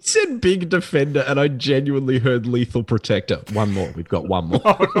 He said big defender, and I genuinely heard lethal protector. One more. We've got one more.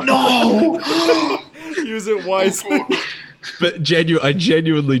 No. Use it wisely. But I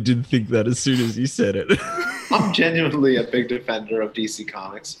genuinely did think that as soon as you said it. I'm genuinely a big defender of DC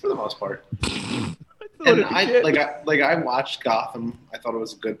Comics for the most part. And I watched Gotham. I thought it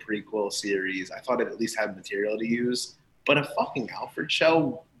was a good prequel series. I thought it at least had material to use. But a fucking Alfred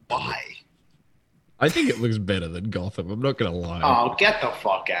show, why? I think it looks better than Gotham. I'm not gonna lie. Oh, get the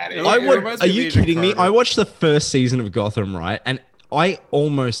fuck out of here. It reminds me Are of you Agent kidding me? Carter. I watched the first season of Gotham, right? And I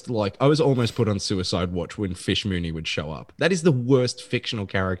was almost put on suicide watch when Fish Mooney would show up. That is the worst fictional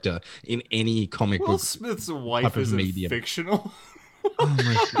character in any comic Will book. Smith's wife type of isn't medium. fictional. Oh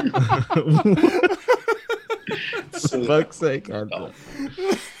my god. So- For fuck's sake, Hunter.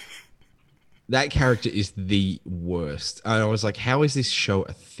 That character is the worst. And I was like, how is this show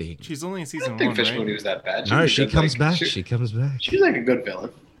a thing? She's only in I season don't think 1, Fish right? Mooney was that bad. No, was she good, comes like, back. She comes back. She's like a good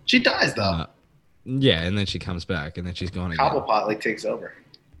villain. She dies though. Yeah, and then she comes back, and then she's gone again. Cobblepot like takes over.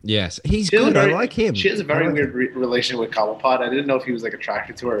 Yes, he's She has a good. I very- like him. She has a I very like weird relation with Cobblepot. I didn't know if he was like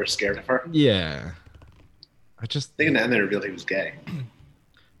attracted to her or scared of her. Yeah. I just I think in the end they revealed he was gay.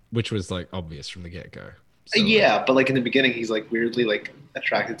 which was like obvious from the get go. Yeah, but like in the beginning, he's like weirdly like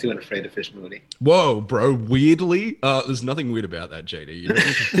attracted to and afraid of Fish Mooney. Whoa, bro! Weirdly, there's nothing weird about that, JD. You know?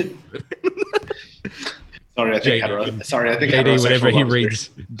 Sorry, I think JD. JD,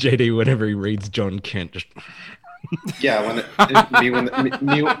 JD, whenever he reads John Kent, just Yeah, when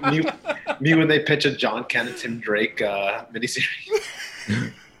they pitch a John Kent and Tim Drake miniseries.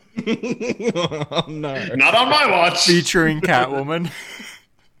 oh no. Not on my watch. Featuring Catwoman.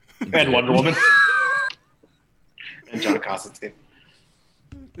 And Wonder Woman. And John Constantine.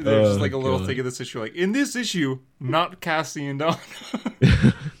 There's just Oh, like a little God. thing in this issue, like in this issue, not Cassie and Dawn.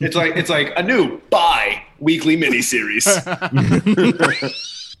 It's like a new bi-weekly miniseries.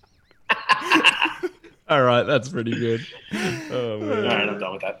 All right, that's pretty good. Oh All man. right, I'm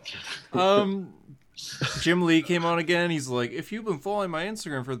done with that. Jim Lee came on again. He's like, if you've been following my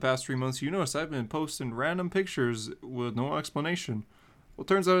Instagram for the past 3 months, you notice I've been posting random pictures with no explanation. Well,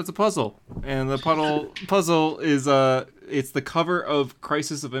 turns out it's a puzzle, and the puzzle is it's the cover of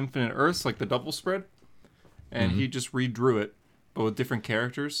Crisis of Infinite Earths, like the double spread, and he just redrew it, but with different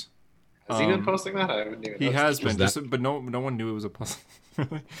characters. Has he been posting that? I haven't even He noticed. has been, that- but no one knew it was a puzzle.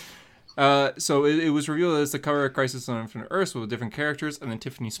 Really. So it was revealed as the cover of Crisis on Infinite Earths with different characters, and then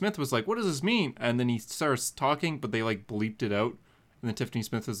Tiffany Smith was like, "What does this mean?" And then he starts talking, but they like bleeped it out, and then Tiffany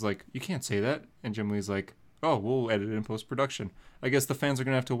Smith is like, "You can't say that," and Jim Lee's like, "Oh, we'll edit it in post production." I guess the fans are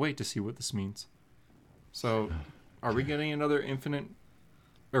gonna have to wait to see what this means. So, are we getting another Infinite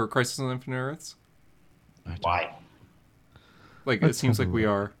or Crisis on Infinite Earths? Why? Like Let's it seems have a like we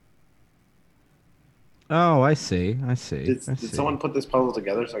look. are. Oh, I see. I see. Did someone put this puzzle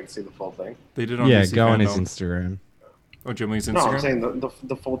together so I can see the full thing? They did on Yeah, DC go on his FanDome. Instagram. Oh, Jim Lee's Instagram. No, I'm saying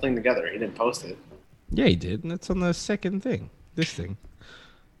the full thing together. He didn't post it. Yeah, he did, and it's on the second thing. This thing.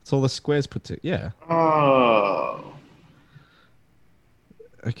 It's all the squares put together. Yeah. Oh.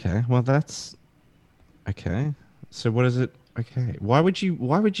 Okay. Well, that's okay. So what is it? Okay. Why would you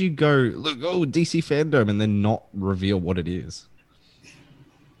go look? Oh, DC FanDome, and then not reveal what it is?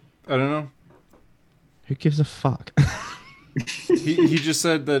 I don't know. Who gives a fuck? He just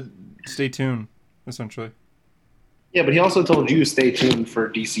said that stay tuned, essentially. Yeah, but he also told you stay tuned for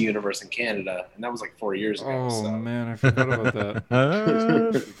DC Universe in Canada, and that was like 4 years ago. Oh so. man, I forgot about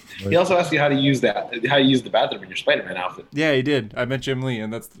that. He also asked you how to use the bathroom in your Spider-Man outfit. Yeah, he did. I met Jim Lee,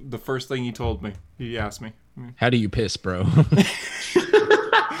 and that's the first thing he told me. He asked me. How do you piss, bro?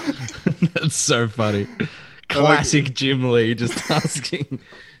 That's so funny. Classic Jim Lee just asking,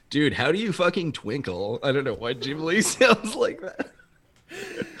 dude, how do you fucking twinkle? I don't know why Jim Lee sounds like that.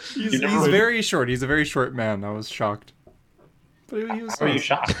 He's very short. He's a very short man. I was shocked. But he was How are you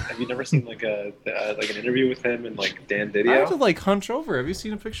shocked? Have you never seen like an interview with him and like Dan I have to Didio? like hunch over. Have you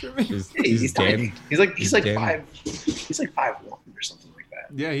seen a picture of me? He's tiny. He's like Dan. 5'1" or something like that.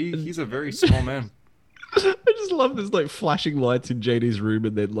 Yeah, he's a very small man. I just love this like flashing lights in JD's room,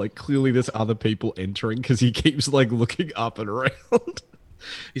 and then like clearly there's other people entering because he keeps like looking up and around.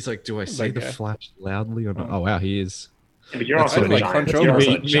 He's like, do I say the guy. flash loudly or not? Oh wow, he is. Yeah, but you're That's also sort a of like giant. hunch You're over.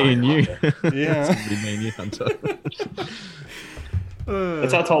 also a Me giant and you. hunter. Yeah. It's gonna be me and you, Hunter.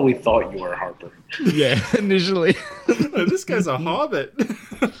 That's how tall we thought you were, Harper. Yeah, initially. This guy's a hobbit.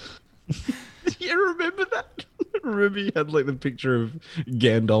 You remember that? Remember you had like the picture of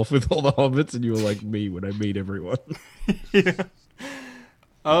Gandalf with all the hobbits, and you were like me when I meet everyone. Yeah.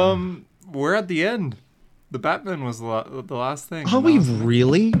 We're at the end. The Batman was the last thing. Are we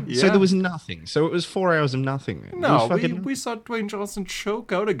really? So Yeah. there was nothing. So it was 4 hours of nothing. Then. No, It was fucking- we saw Dwayne Johnson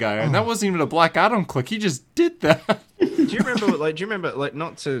choke out a guy, and that wasn't even a Black Adam click. He just did that. Do you remember? Like,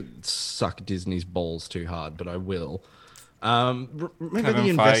 not to suck Disney's balls too hard, but I will. Remember Kevin the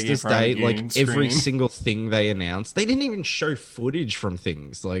Investors Feige Day? from Like Green every Screen. single thing they announced, they didn't even show footage from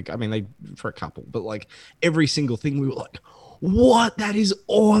things. Like, I mean, they for a couple, but like every single thing, we were like, "What? That is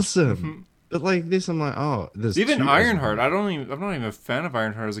awesome!" But like this, I'm like, "Oh, there's Even two Ironheart. I'm not even a fan of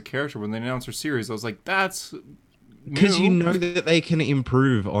Ironheart as a character. When they announced her series, I was like, that's Because you new. know that they can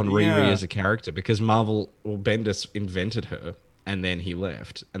improve on Riri Yeah. as a character because Marvel or Bendis invented her and then he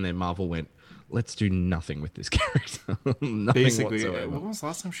left and then Marvel went, let's do nothing with this character. Nothing Basically, whatsoever. when was the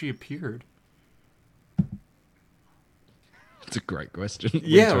last time she appeared? It's a great question.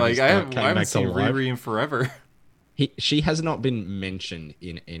 Yeah, When Tony like Stark came I haven't back to seen life. Riri in forever. She has not been mentioned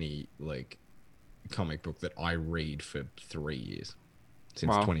in any like comic book that I read for 3 years since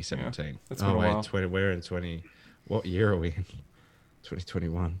Wow, 2017. yeah. That's been a while. We're in 20. What year are we in?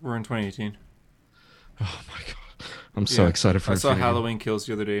 2021. We're in 2018. Oh my god, I'm so Yeah. excited for I saw Infinity. Halloween Kills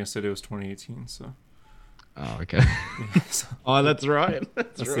the other day and said it was 2018. So Oh, okay. so Oh, that's right.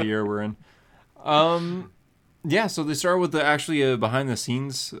 that's the year we're in. Yeah. So they started with the actually behind the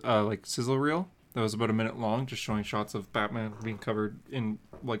scenes like sizzle reel that was about a minute long, just showing shots of Batman being covered in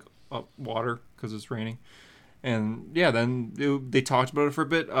like water because it's raining. And yeah, then they talked about it for a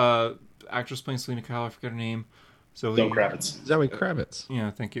bit. Actress playing Selena Kyle, I forget her name. Zoe Kravitz. Zoe Kravitz.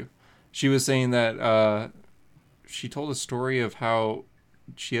 Yeah, thank you. She was saying that she told a story of how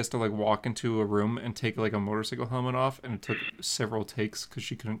she has to like walk into a room and take like a motorcycle helmet off, and it took several takes because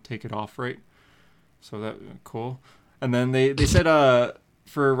she couldn't take it off right. So that cool. And then they said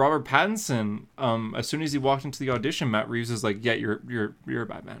for Robert Pattinson, as soon as he walked into the audition, Matt Reeves is like, yeah, you're a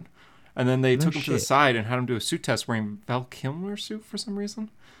Batman. And then they took him to the shit. side and had him do a suit test wearing Val Kilmer's suit for some reason.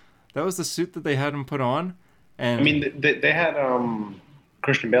 That was the suit that they had him put on. And I mean, they had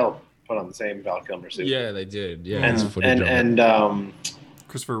Christian Bale put on the same Val Kilmer suit. Yeah, they did. Yeah, And there's footage of it. and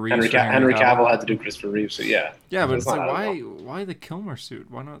Christopher Reeves. Henry, for Henry Cavill had to do Christopher Reeves. So yeah. Yeah, but So it's like not out of why the Kilmer suit?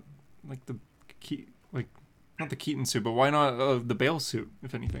 Why not like the not the Keaton suit, but why not the Bale suit,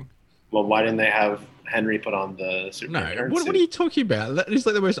 if anything? Well, why didn't they have Henry put on the Superman No, Returns what suit? are you talking about? That is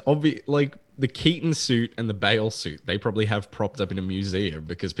like the most obvious, like the Keaton suit and the Bale suit. They probably have propped up in a museum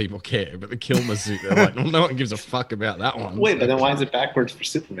because people care. But the Kilmer suit, they're like, well, no one gives a fuck about that one. Wait, but then why is it backwards for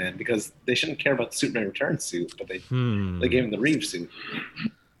Superman? Because they shouldn't care about the Superman Returns suit, but they gave him the Reeves suit.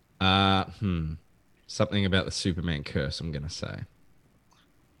 Something about the Superman curse, I'm gonna say.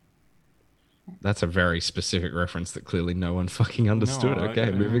 That's a very specific reference that clearly no one fucking understood. No, Okay,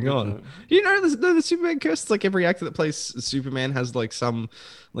 I moving don't on. get You know the Superman curse? It's like every actor that plays Superman has like some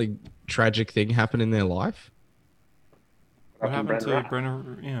like tragic thing happen in their life. What happened to Brendan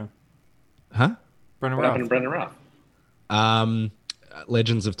Brennan? Yeah, Huh? Brennan What happened to Routh. Brendan Routh?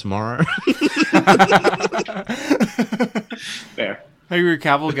 Legends of Tomorrow. Fair. Henry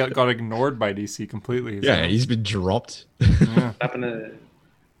Cavill got ignored by DC completely. so- Yeah, he's been dropped. yeah. Happened to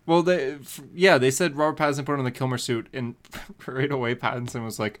Well, they said Robert Pattinson put on the Kilmer suit, and right away Pattinson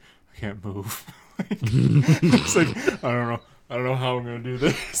was like, "I can't move." It's like I don't know how I'm gonna do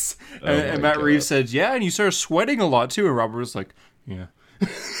this. And my Matt God. Reeves said, "Yeah," and you started sweating a lot too. And Robert was like, "Yeah."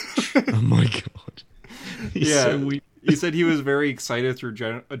 Oh my god. He's Yeah, so weak. he said he was very excited through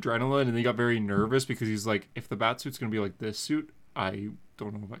adrenaline, and then he got very nervous because he's like, if the bat suit's gonna be like this suit, I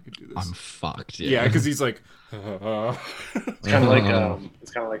don't know if I could do this. I'm fucked. Yeah, because he's like, It's kind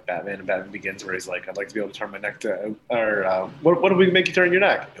of like Batman and Batman Begins, where he's like, "I'd like to be able to turn my neck to," or what would we make you turn your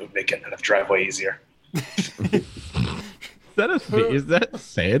neck? It would make getting out of the driveway easier. Is that a thing? Is that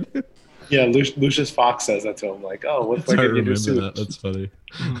said? Yeah, Lucius Fox says that to him, like, "Oh, what if I I give you a new remember suit?" that. That's funny.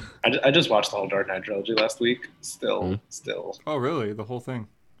 I just watched the whole Dark Knight trilogy last week. Still, Oh, really? The whole thing?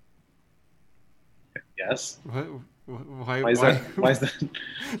 yes. What? Why? Why is that? Why is that?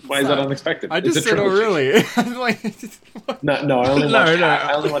 Why is that unexpected? I It's a just said, "Oh, trilogy. really?" I'm like, No, I only No, watched no,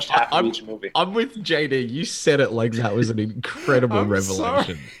 I only watched half of I'm- each movie. I'm with JD. You said it like that was an incredible I'm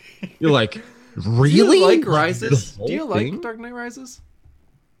revelation. sorry. You're like, Do really? you like the Rises? whole Do you like thing? Dark Knight Rises?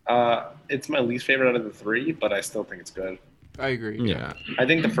 It's my least favorite out of the three, but I still think it's good. I agree. Yeah. I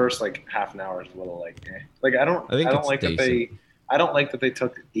think the first like half an hour is a little like, eh. Like I don't it's like that decent. I don't like that they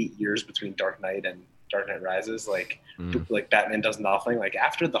took 8 years between Dark Knight and Dark Knight Rises. Like Batman does nothing. Like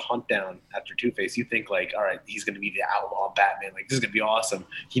after the hunt down after Two-Face, you think like, all right, he's gonna be the outlaw Batman. Like this is gonna be awesome.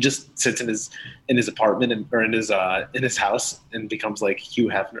 He just sits in his apartment or in his house and becomes like Hugh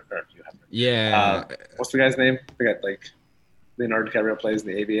Hefner. Yeah. What's the guy's name? I forgot. Like Leonardo DiCaprio plays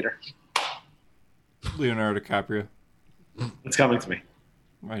the Aviator. Leonardo DiCaprio. It's coming to me.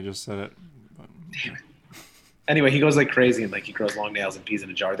 I just said it. But... Damn it. Anyway, he goes like crazy and like he grows long nails and pees in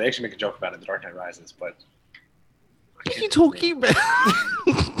a jar. They actually make a joke about it in The Dark Knight Rises, but What are you talking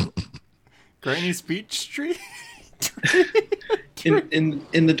about? Granny Speech Tree? in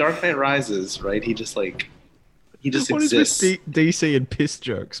The Dark Knight Rises, right? He just What is exists. with DC and piss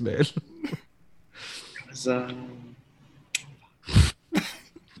jokes, man? It's,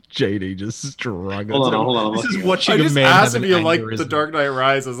 JD just struggles. Hold on. This is looking watching I a just man asked have if an you like The aneurysm. Dark Knight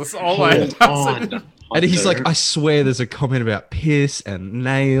Rises. That's all I Hold asked. on. And he's like, Hunter. I swear there's a comment about piss and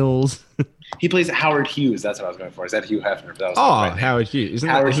nails. He plays Howard Hughes. That's what I was going for. Is that Hugh Hefner? But that was Oh, not right name. Howard Hughes. Isn't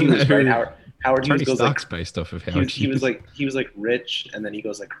Howard isn't Hughes, who right? Howard Hughes Tony goes Stark's like based off of Howard he was Hughes. like rich, and then he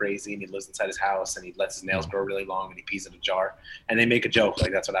goes like crazy, and he lives inside his house, and he lets his nails grow really long, and he pees in a jar, and they make a joke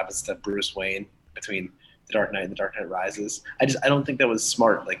like that's what happens to Bruce Wayne between The Dark Knight and The Dark Knight Rises. I don't think that was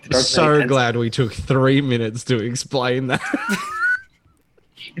smart. Like The Dark Knight So ends- glad we took 3 minutes to explain that.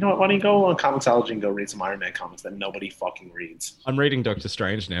 You know what? Why don't you go on Comixology and go read some Iron Man comics that nobody fucking reads? I'm reading Doctor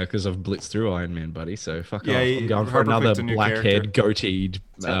Strange now because I've blitzed through Iron Man, buddy. So fuck Yeah, off. I'm going for Harper another picked a new black-haired, goateed,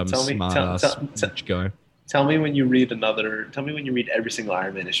 Tell me- smart tell- ass tell- bitch guy. Tell me when you read every single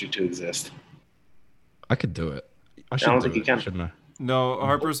Iron Man issue to exist. I could do it. I don't should think do you it, can. shouldn't I? No,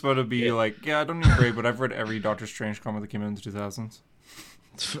 Harper's about to be like, yeah, I don't need great, but I've read every Doctor Strange comic that came out in the 2000s.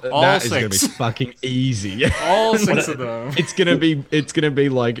 All That is gonna be six. fucking easy. All 6 of them. It's gonna be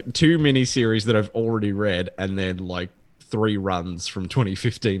like 2 miniseries that I've already read, and then like 3 runs from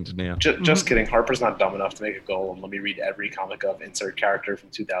 2015 to now. Just kidding. Harper's not dumb enough to make a goal and let me read every comic of insert character from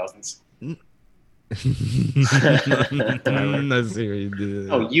 2000s. No, seriously.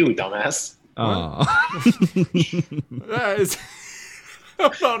 Oh, you dumbass. Oh. That is...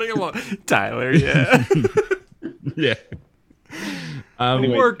 I'm not even Tyler, yeah. Yeah.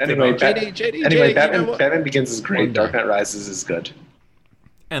 Anyway, worked it out. JD, Batman Begins is One great. day. Dark Knight Rises is good.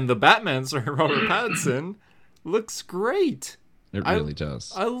 And the Batman, sorry, Robert Pattinson, looks great. It really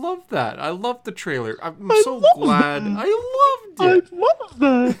does. I love that. I love the trailer. I'm I so love glad. that. I loved it. love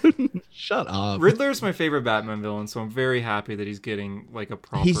that. Shut up. Riddler's my favorite Batman villain, so I'm very happy that he's getting like a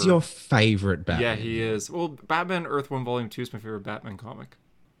proper. He's your favorite Batman. Yeah, he is. Well, Batman Earth 1 Volume 2 is my favorite Batman comic.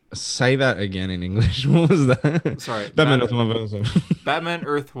 Say that again in English. What was that? Sorry, Batman. Batman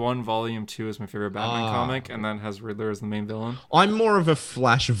Earth 1 Volume 2 is my favorite Batman comic, and that has Riddler as the main villain. I'm more of a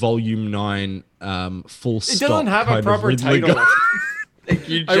Flash Volume 9 full stop. It doesn't have a kind of proper Riddler title. guy. Thank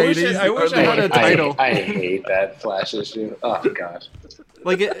you, I wish JD. I wish I had a title. I hate that Flash issue. Oh god.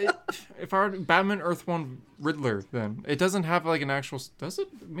 Like, if I were Batman Earth 1 Riddler, then it doesn't have like an actual. Does it?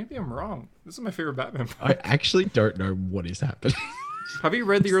 Maybe I'm wrong. This is my favorite Batman. I actually don't know what is happening. Have you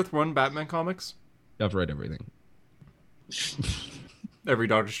read the Earth 1 Batman comics? I've read everything. Every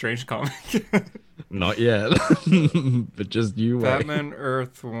Doctor Strange comic. Not yet, but just you wait. Batman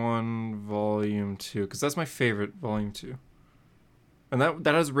Earth 1 Volume 2, because that's my favorite Volume 2. And that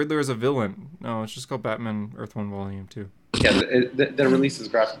has Riddler as a villain. No, it's just called Batman Earth 1 Volume 2. Yeah, the release is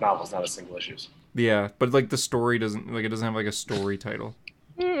graphic novels, not a single issues. Yeah, but like the story doesn't like it doesn't have like a story title.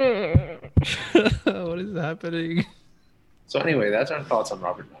 What is happening? So anyway, that's our thoughts on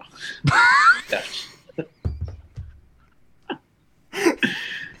Robert now. Yeah.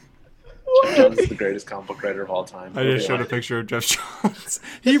 Jeff Johns is the greatest comic book writer of all time. I just showed a picture of Jeff Johns.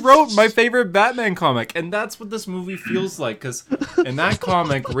 He wrote my favorite Batman comic, and that's what this movie feels like. Because in that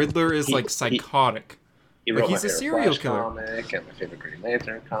comic, Riddler is like psychotic. He Like, wrote he's my a favorite serial Flash killer. comic and my favorite Green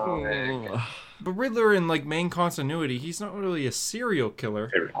Lantern comic. But Riddler in like main continuity, he's not really a serial killer.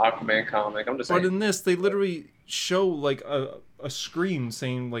 Favorite Aquaman comic. I'm just But saying. in this, they literally show like a screen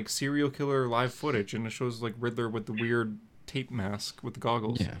saying like serial killer live footage, and it shows like Riddler with the weird tape mask with the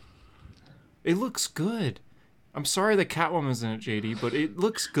goggles. Yeah. It looks good. I'm sorry that Catwoman's in it, JD, but it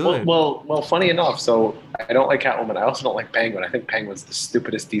looks good. Well, funny enough, so I don't like Catwoman. I also don't like Penguin. I think Penguin's the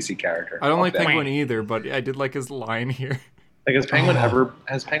stupidest DC character. I don't like Penguin either, but I did like his line here. Like, has Penguin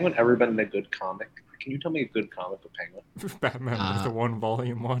ever been in a good comic? Can you tell me a good comic with Penguin? Batman with the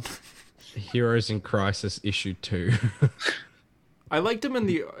volume 1. Heroes in Crisis issue 2. I liked him in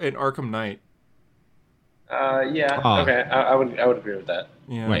Arkham Knight. Yeah. Oh. Okay, I would agree with that.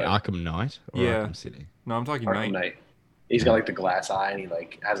 Yeah. Wait, Arkham Knight or Yeah. Arkham City? No, I'm talking Arkham Knight. He's got like the glass eye and he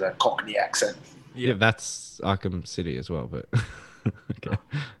like has a Cockney accent. Yeah, that's Arkham City as well, but okay.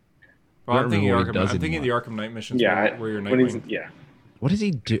 Well, I'm thinking remember what he Arkham. does I'm thinking the anymore. Arkham Knight missions. Yeah, where you're when he's, Nightwing. yeah. What does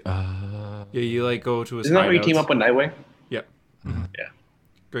he do? Yeah, you like go to his. Isn't that where you hideouts. team up with Nightwing? Yeah. Yeah.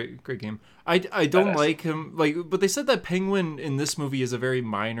 Great game. I don't like him, but they said that Penguin in this movie is a very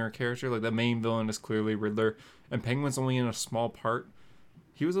minor character. Like the main villain is clearly Riddler, and Penguin's only in a small part.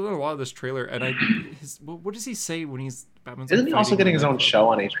 He was in a lot of this trailer, and what does he say when he's Batman's? Isn't like, he also fighting getting in his the own nightclub? show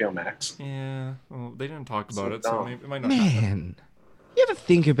on HBO Max? Yeah, well, they didn't talk about it, So so dumb. maybe it might not happen. Man, you ever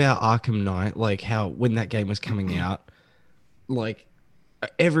think about Arkham Knight? Like how when that game was coming out, like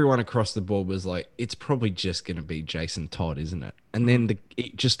everyone across the board was like, "It's probably just going to be Jason Todd, isn't it?" And then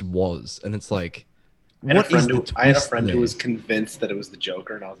it just was, and it's like, I had a what is friend, the who, I had a twist friend there? who was convinced that it was the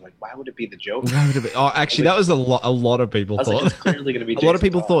Joker, and I was like, why would it be the Joker? Why would it be? Oh, actually, that was a lot of people I was like, thought. it's clearly going to be A lot of Jason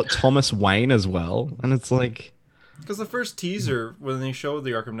people Todd. thought Thomas Wayne as well, and it's like, Because the first teaser, when they showed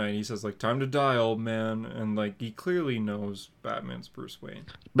the Arkham Knight, he says like, "Time to die, old man," and like he clearly knows Batman's Bruce Wayne.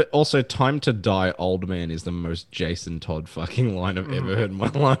 but also, "Time to Die, old man" is the most Jason Todd fucking line I've ever heard in my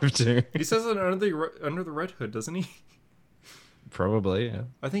life, too. He says it under the Red Hood, doesn't he? Probably, yeah.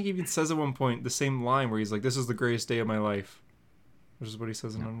 I think he even says at one point the same line where he's like, "This is the greatest day of my life," which is what he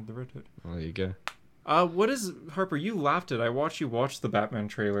says in Under the Red Hood. Well, there you go. What is Harper? You laughed at. I watched you watch the Batman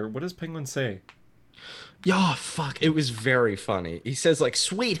trailer. What does Penguin say? Yeah, fuck. It was very funny. He says like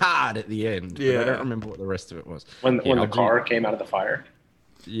 "sweetheart" at the end. But Yeah. I don't remember what the rest of it was. When Yeah, the I'll car came out of the fire.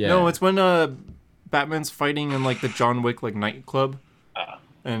 Yeah. No, it's when Batman's fighting in like the John Wick like nightclub,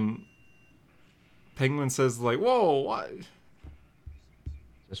 and Penguin says like, "Whoa, what?"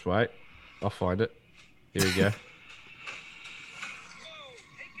 Just wait. I'll find it. Here we go.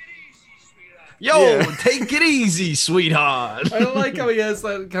 Yo, Yeah. take it easy, sweetheart. I like how he has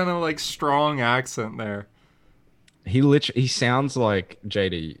that kind of like strong accent there. He sounds like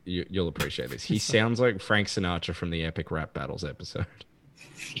JD. You'll appreciate this. He sounds like Frank Sinatra from the Epic Rap Battles episode.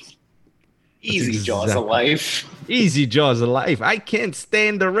 Easy exactly- Jaws of life. Easy Jaws of life. I can't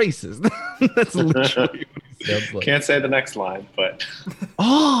stand the races. That's literally what he sounds like. Can't say the next line, but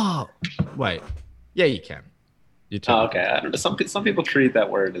Oh, wait. Yeah, you can. You too. oh, okay. I don't know. Some people treat that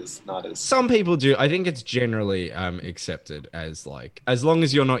word as not as. Some people do. I think it's generally accepted as like, as long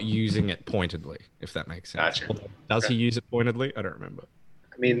as you're not using it pointedly, if that makes sense. Gotcha. Does he use it pointedly? I don't remember.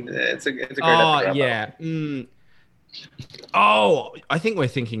 I mean, it's a great. Oh, epic rap yeah. Oh, I think we're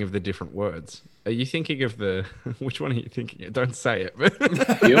thinking of the different words. Are you thinking of the... Which one are you thinking of? Don't say it.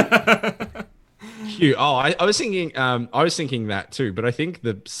 battle. You? Q. Oh, I was thinking that too, but I think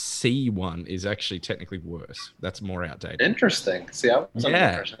the C one is actually technically worse. That's more outdated. Interesting. See, I was under the Yeah.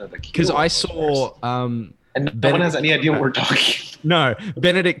 impression that the Q Because one I was saw... worse. And no one has any idea what we're talking. No,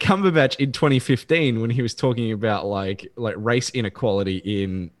 Benedict Cumberbatch in 2015 when he was talking about like race inequality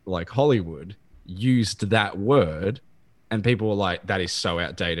in like Hollywood used that word and people were like that is so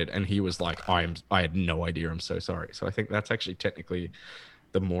outdated and he was like I had no idea, I'm so sorry. So I think that's actually technically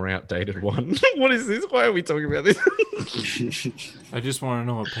the more outdated one. What is this? Why are we talking about this? I just want to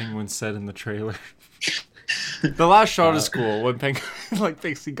know what Penguin said in the trailer. The last shot is cool when Penguin like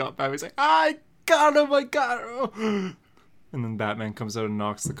thinks he got Batman. He's like, "I got him!" And then Batman comes out and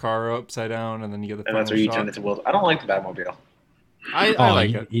knocks the car upside down, and then you get the And that's final where you shot. turn into Will. I don't like the Batmobile. I Oh,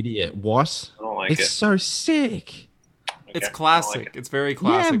 like you it. idiot. What? I don't like It's it. so sick. Okay, It's I don't classic. like it. It's very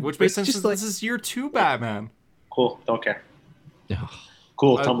classic, Yeah, which makes it's sense. just Since like- this is year 2 Batman. Cool. Don't care. Ugh.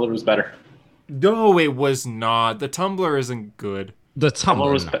 Cool. I- Tumblr was better. No, it was not. The Tumblr isn't good. The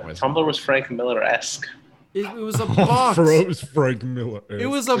Tumblr was Tumblr. Tumblr was Frank Miller-esque. It was a box. It was Frank Miller. It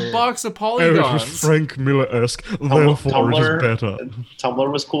was a box of polygons. Frank Miller-esque. Tumblr- better.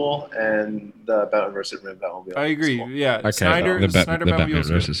 Tumblr was cool, and the Batman vs Superman Batmobile. I agree. was cool. Yeah, Okay, Snyder Batmobile was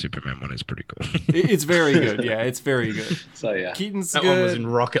good. Superman one is pretty cool. It's very good. Yeah, it's very good. So yeah. Keaton's That good. one was in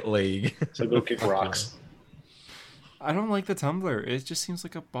Rocket League. So go kick rocks. I don't like the Tumblr. It just seems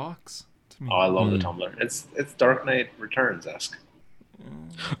like a box to me. Oh, I love the Tumblr. It's Dark Knight Returns esque.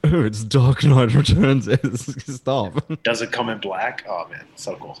 Oh, it's Dark Knight Returns. Stop. Does it come in black? Oh man,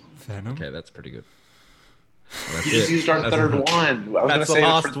 so cool. Venom. Okay, that's pretty good. That's You just it. used our That's third it. one. I was That's the gonna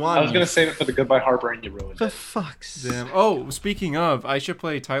last save it for, one. I was gonna save it for the goodbye Harper, and you ruined For it. fuck's Damn. Oh, speaking of, I should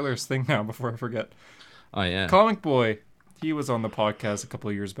play Tyler's thing now before I forget. Oh yeah. Comic Boy, he was on the podcast a couple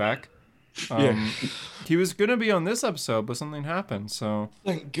of years back. He was gonna be on this episode, but something happened, so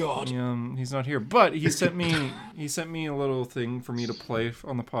Thank God. he's not here. But he sent me a little thing for me to play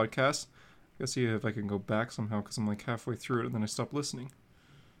on the podcast. Let's see if I can go back somehow because I'm like halfway through it and then I stopped listening.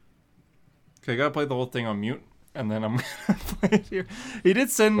 Okay, I gotta play the whole thing on mute, and then I'm gonna play it here. He did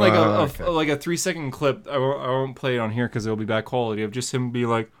send like a 3-second clip. I won't play it on here because it'll be bad quality of just him be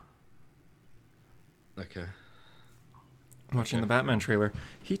like Okay. watching the Batman trailer.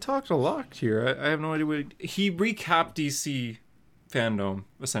 He talked a lot here. I have no idea what he recapped DC FanDome,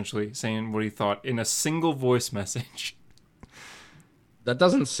 essentially saying what he thought in a single voice message. That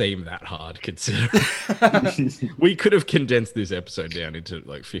doesn't seem that hard, considering we could have condensed this episode down into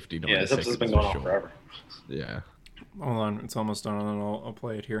like 59 Yeah, this seconds. episode's been going on forever. Yeah. Hold on, it's almost done, and then I'll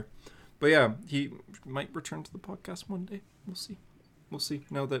play it here. But yeah, he might return to the podcast one day. We'll see. We'll see.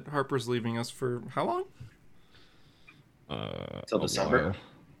 Now that Harper's leaving us for how long? Till December. While.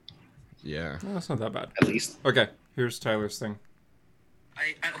 Yeah. No, that's not that bad. At least. Okay, here's Tyler's thing.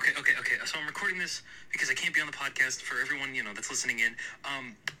 Okay. So I'm recording this because I can't be on the podcast for everyone, that's listening in.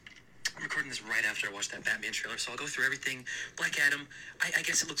 I'm recording this right after I watched that Batman trailer, so I'll go through everything. Black Adam, I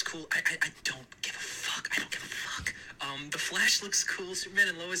guess it looks cool. I don't give a fuck. I don't give a fuck. The Flash looks cool. Superman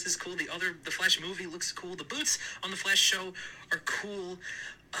and Lois is cool. The Flash movie looks cool. The boots on the Flash show are cool.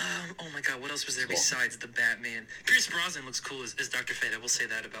 Oh my god, what else was there besides the Batman? Pierce Brosnan looks cool as Dr. Fate. I will say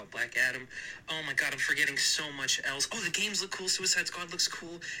that about Black Adam. Oh my god, I'm forgetting so much else. Oh, the games look cool. Suicide Squad looks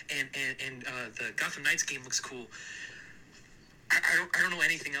cool. And the Gotham Knights game looks cool. I don't know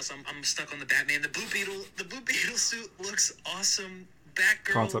anything else. I'm stuck on the Batman. The Blue Beetle suit looks awesome.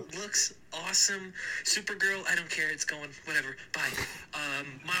 Batgirl Concept. looks awesome. Supergirl, I don't care. It's going. Whatever. Bye.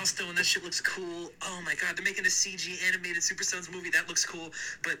 Milestone, that shit looks cool. Oh my god, they're making a CG animated Super Sons movie. That looks cool.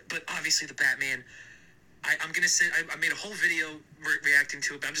 But obviously the Batman. I'm gonna send. I made a whole video reacting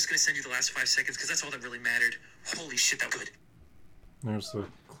to it, but I'm just gonna send you the last 5 seconds because that's all that really mattered. Holy shit, that was good. There's the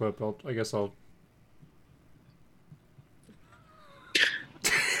clip. I guess I'll.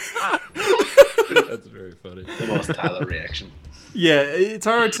 That's very funny. The most Tyler reaction. Yeah, it's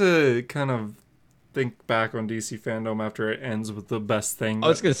hard to kind of think back on DC FanDome after it ends with the best thing. I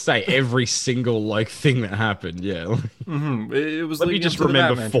was gonna say every single like thing that happened. Yeah. It was. Let me just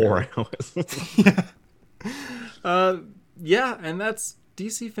remember 4 hours. Yeah, and that's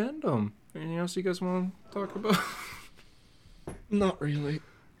DC FanDome. Anything else you guys want to talk about? Not really.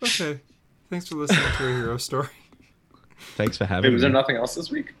 Okay. Thanks for listening to a hero story. Thanks for Wait, having was me. there nothing else this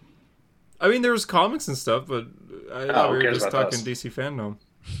week? I mean, there was comics and stuff, but I thought who we were cares just about talking those? DC FanDome.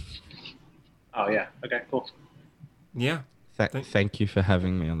 Oh yeah. Okay. Cool. Yeah. Thank you for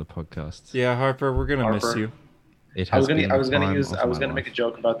having me on the podcast. Yeah, Harper, we're gonna miss Harper. you. It I has was been gonna make a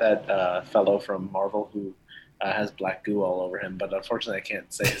joke about that fellow from Marvel who has black goo all over him, but unfortunately I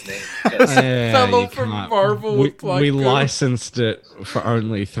can't say his name. Because, Fellow from Marvel with black we goo. licensed it for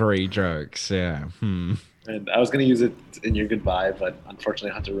only 3 jokes. Yeah. and I was gonna use it in your goodbye, but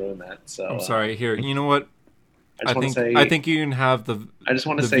unfortunately Hunter ruined that. So I'm sorry. Here, you know what? I think you can have the. I just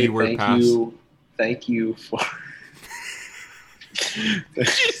want to the say V-word thank pass. you. Thank you for.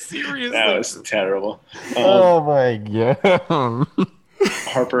 Serious? That was terrible. My god.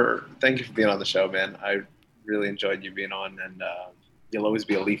 Harper, thank you for being on the show, man. I really enjoyed you being on, and you'll always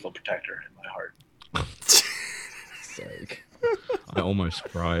be a lethal protector in my heart. Sake. I almost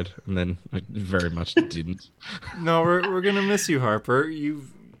cried, and then I very much didn't. No, we're gonna miss you, Harper. You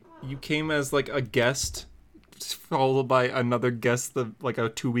came as like a guest, followed by another guest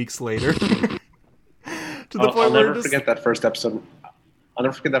like 2 weeks later. To the point I'll where never forget that first episode. I'll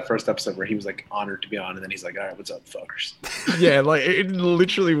never forget that first episode where he was like honored to be on, and then he's like, "All right, what's up, fuckers?" Yeah, like it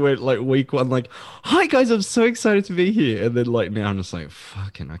literally went like week 1, like, "Hi guys, I'm so excited to be here," and then like now I'm just like,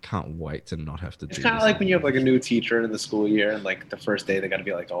 "Fucking, I can't wait to not have to It's do." kind of this like when you have like a new teacher in the school year, and like the first day they got to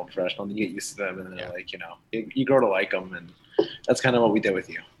be like all professional, and then you get used to them, and then they're like, you grow to like them, and that's kind of what we did with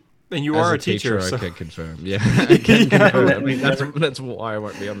you. and you As are a teacher, I so can confirm. Yeah, I can confirm. I mean, Never- that's why I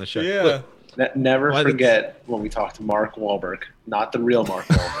won't be on the show. yeah. Look, Never Why forget when we talked to Mark Wahlberg, not the real Mark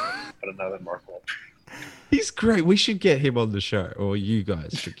Wahlberg, but another Mark Wahlberg. he's great. We should get him on the show, or you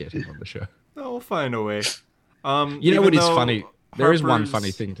guys should get him on the show. No, we'll find a way. You know even what is though funny? There is one Harper's-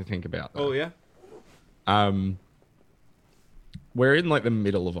 funny thing to think about. Though. Oh yeah. We're in like the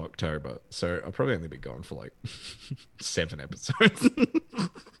middle of October, so I'll probably only be gone for like 7 episodes.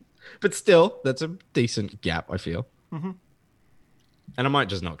 But still, that's a decent gap, I feel. Mhm. And I might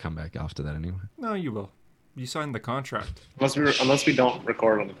just not come back after that anyway. No, you will. You signed the contract. Unless we don't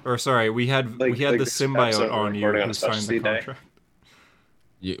record on the Or sorry, we had the this episode symbiote we're on you recording on who a signed the specialty day. contract.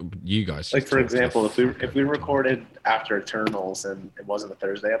 You guys. like just for talk the example, fuck out if we of each other. recorded after Eternals and it wasn't a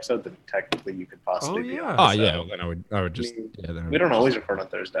Thursday episode, then technically you could possibly Oh, be yeah. on. Oh So, yeah, well, then I would just. I mean, Yeah, then I we would don't just- always record on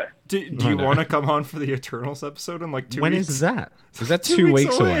Thursday. Do I you know. want to come on for the Eternals episode in like 2 When weeks? is that? Is that 2 2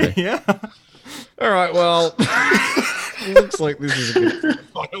 weeks away? Yeah. All right. Well, looks like this is a good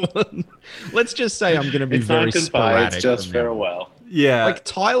final one. Let's just say I'm going to be It's very not goodbye. sporadic. It's just from now on. farewell. Yeah. Like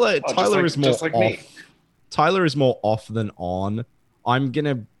Tyler is more just like off. me. Tyler is more off than on. I'm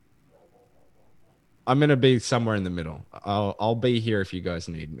gonna be somewhere in the middle. I'll be here if you guys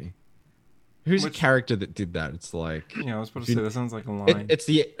need me. Who's Which- a character that did that? It's like Yeah, I was supposed to say that sounds like a line. it's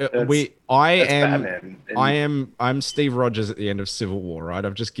the That's- That's Batman. And I'm Steve Rogers at the end of Civil War, right?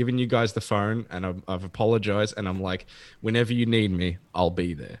 I've just given you guys the phone and I've apologized and I'm like, whenever you need me, I'll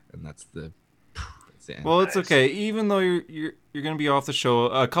be there, and that's the end. Well, it's okay. Even though you're gonna be off the show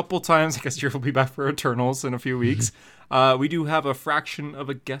a couple times, I guess you'll be back for Eternals in a few weeks. We do have a fraction of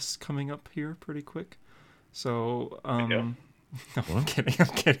a guest coming up here pretty quick. So, do? no, I'm kidding. I'm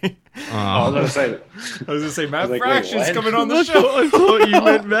kidding. I was gonna say, I was gonna say Matt like, wait, Fraction's what? coming on the I show. thought you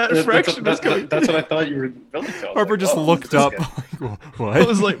meant Matt Fraction was that's coming. what I thought you were building to. I was Harper like, just whoa, looked this up. guy. Like, I what?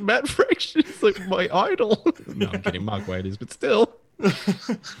 was like, Matt Fraction is like my idol. No, I'm kidding. Mark Waid is, but still.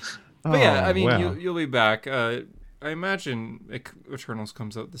 But yeah, I mean, wow. you'll be back. I imagine Eternals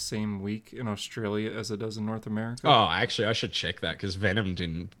comes out the same week in Australia as it does in North America. Oh, actually, I should check that because Venom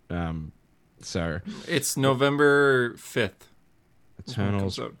didn't. So It's November 5th.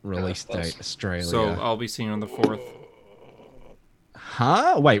 Eternals comes out. release Yeah, date Australia. So I'll be seeing you on the 4th.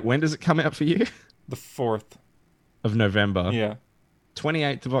 Huh? Wait, when does it come out for you? The 4th. Of November. Yeah.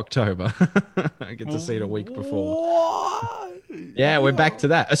 28th of October. I get to see it a week before. Yeah, we're back to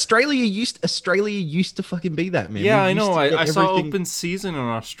that. Australia used to fucking be that, man. Yeah, We I used know. to get I saw everything- open season in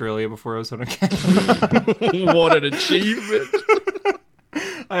Australia before I was on Canada. What an achievement.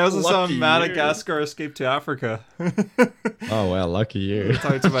 I also saw Lucky Madagascar escape to Africa. Oh wow, lucky you.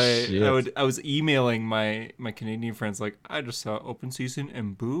 Talked to my, Shit. I was emailing my Canadian friends like, I just saw open season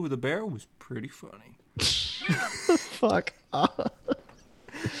and Boo the Bear was pretty funny. Fuck.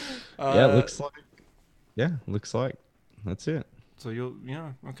 Yeah, looks like that's it. So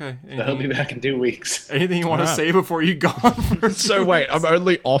okay. I'll be back in 2 weeks. Anything you want to Alright. say before you go on? For So wait, I'm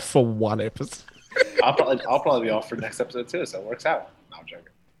only off for one episode. I'll probably be off for the next episode too, so it works out. No, I'm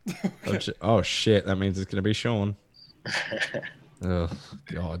joking. Oh shit, that means it's gonna be Sean. Oh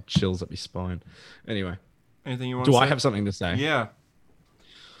god, chills up your spine. Anyway, Anything you want do to say? I have something to say? Yeah.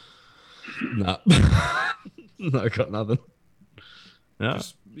 No. No, I got nothing. No,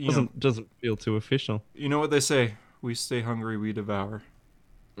 Just, you know, doesn't feel too official. you know what they say. We stay hungry, we devour.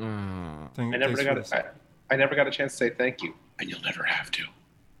 I never got a chance to say thank you, and you'll never have to.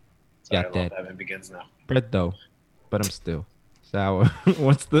 Sorry, Yeah, I Dad. love Batman Begins now. Bread though, but I'm still sour.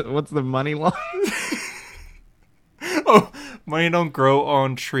 What's the money line? Oh, money don't grow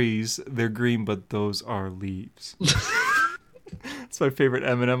on trees. They're green, but those are leaves. It's my favorite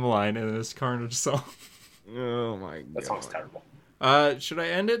Eminem line in this Carnage song. Oh my That song's terrible. Should I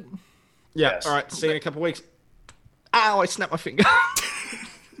end it? Yeah. Yes. All right. See you in a couple weeks. Ow! I snapped my finger.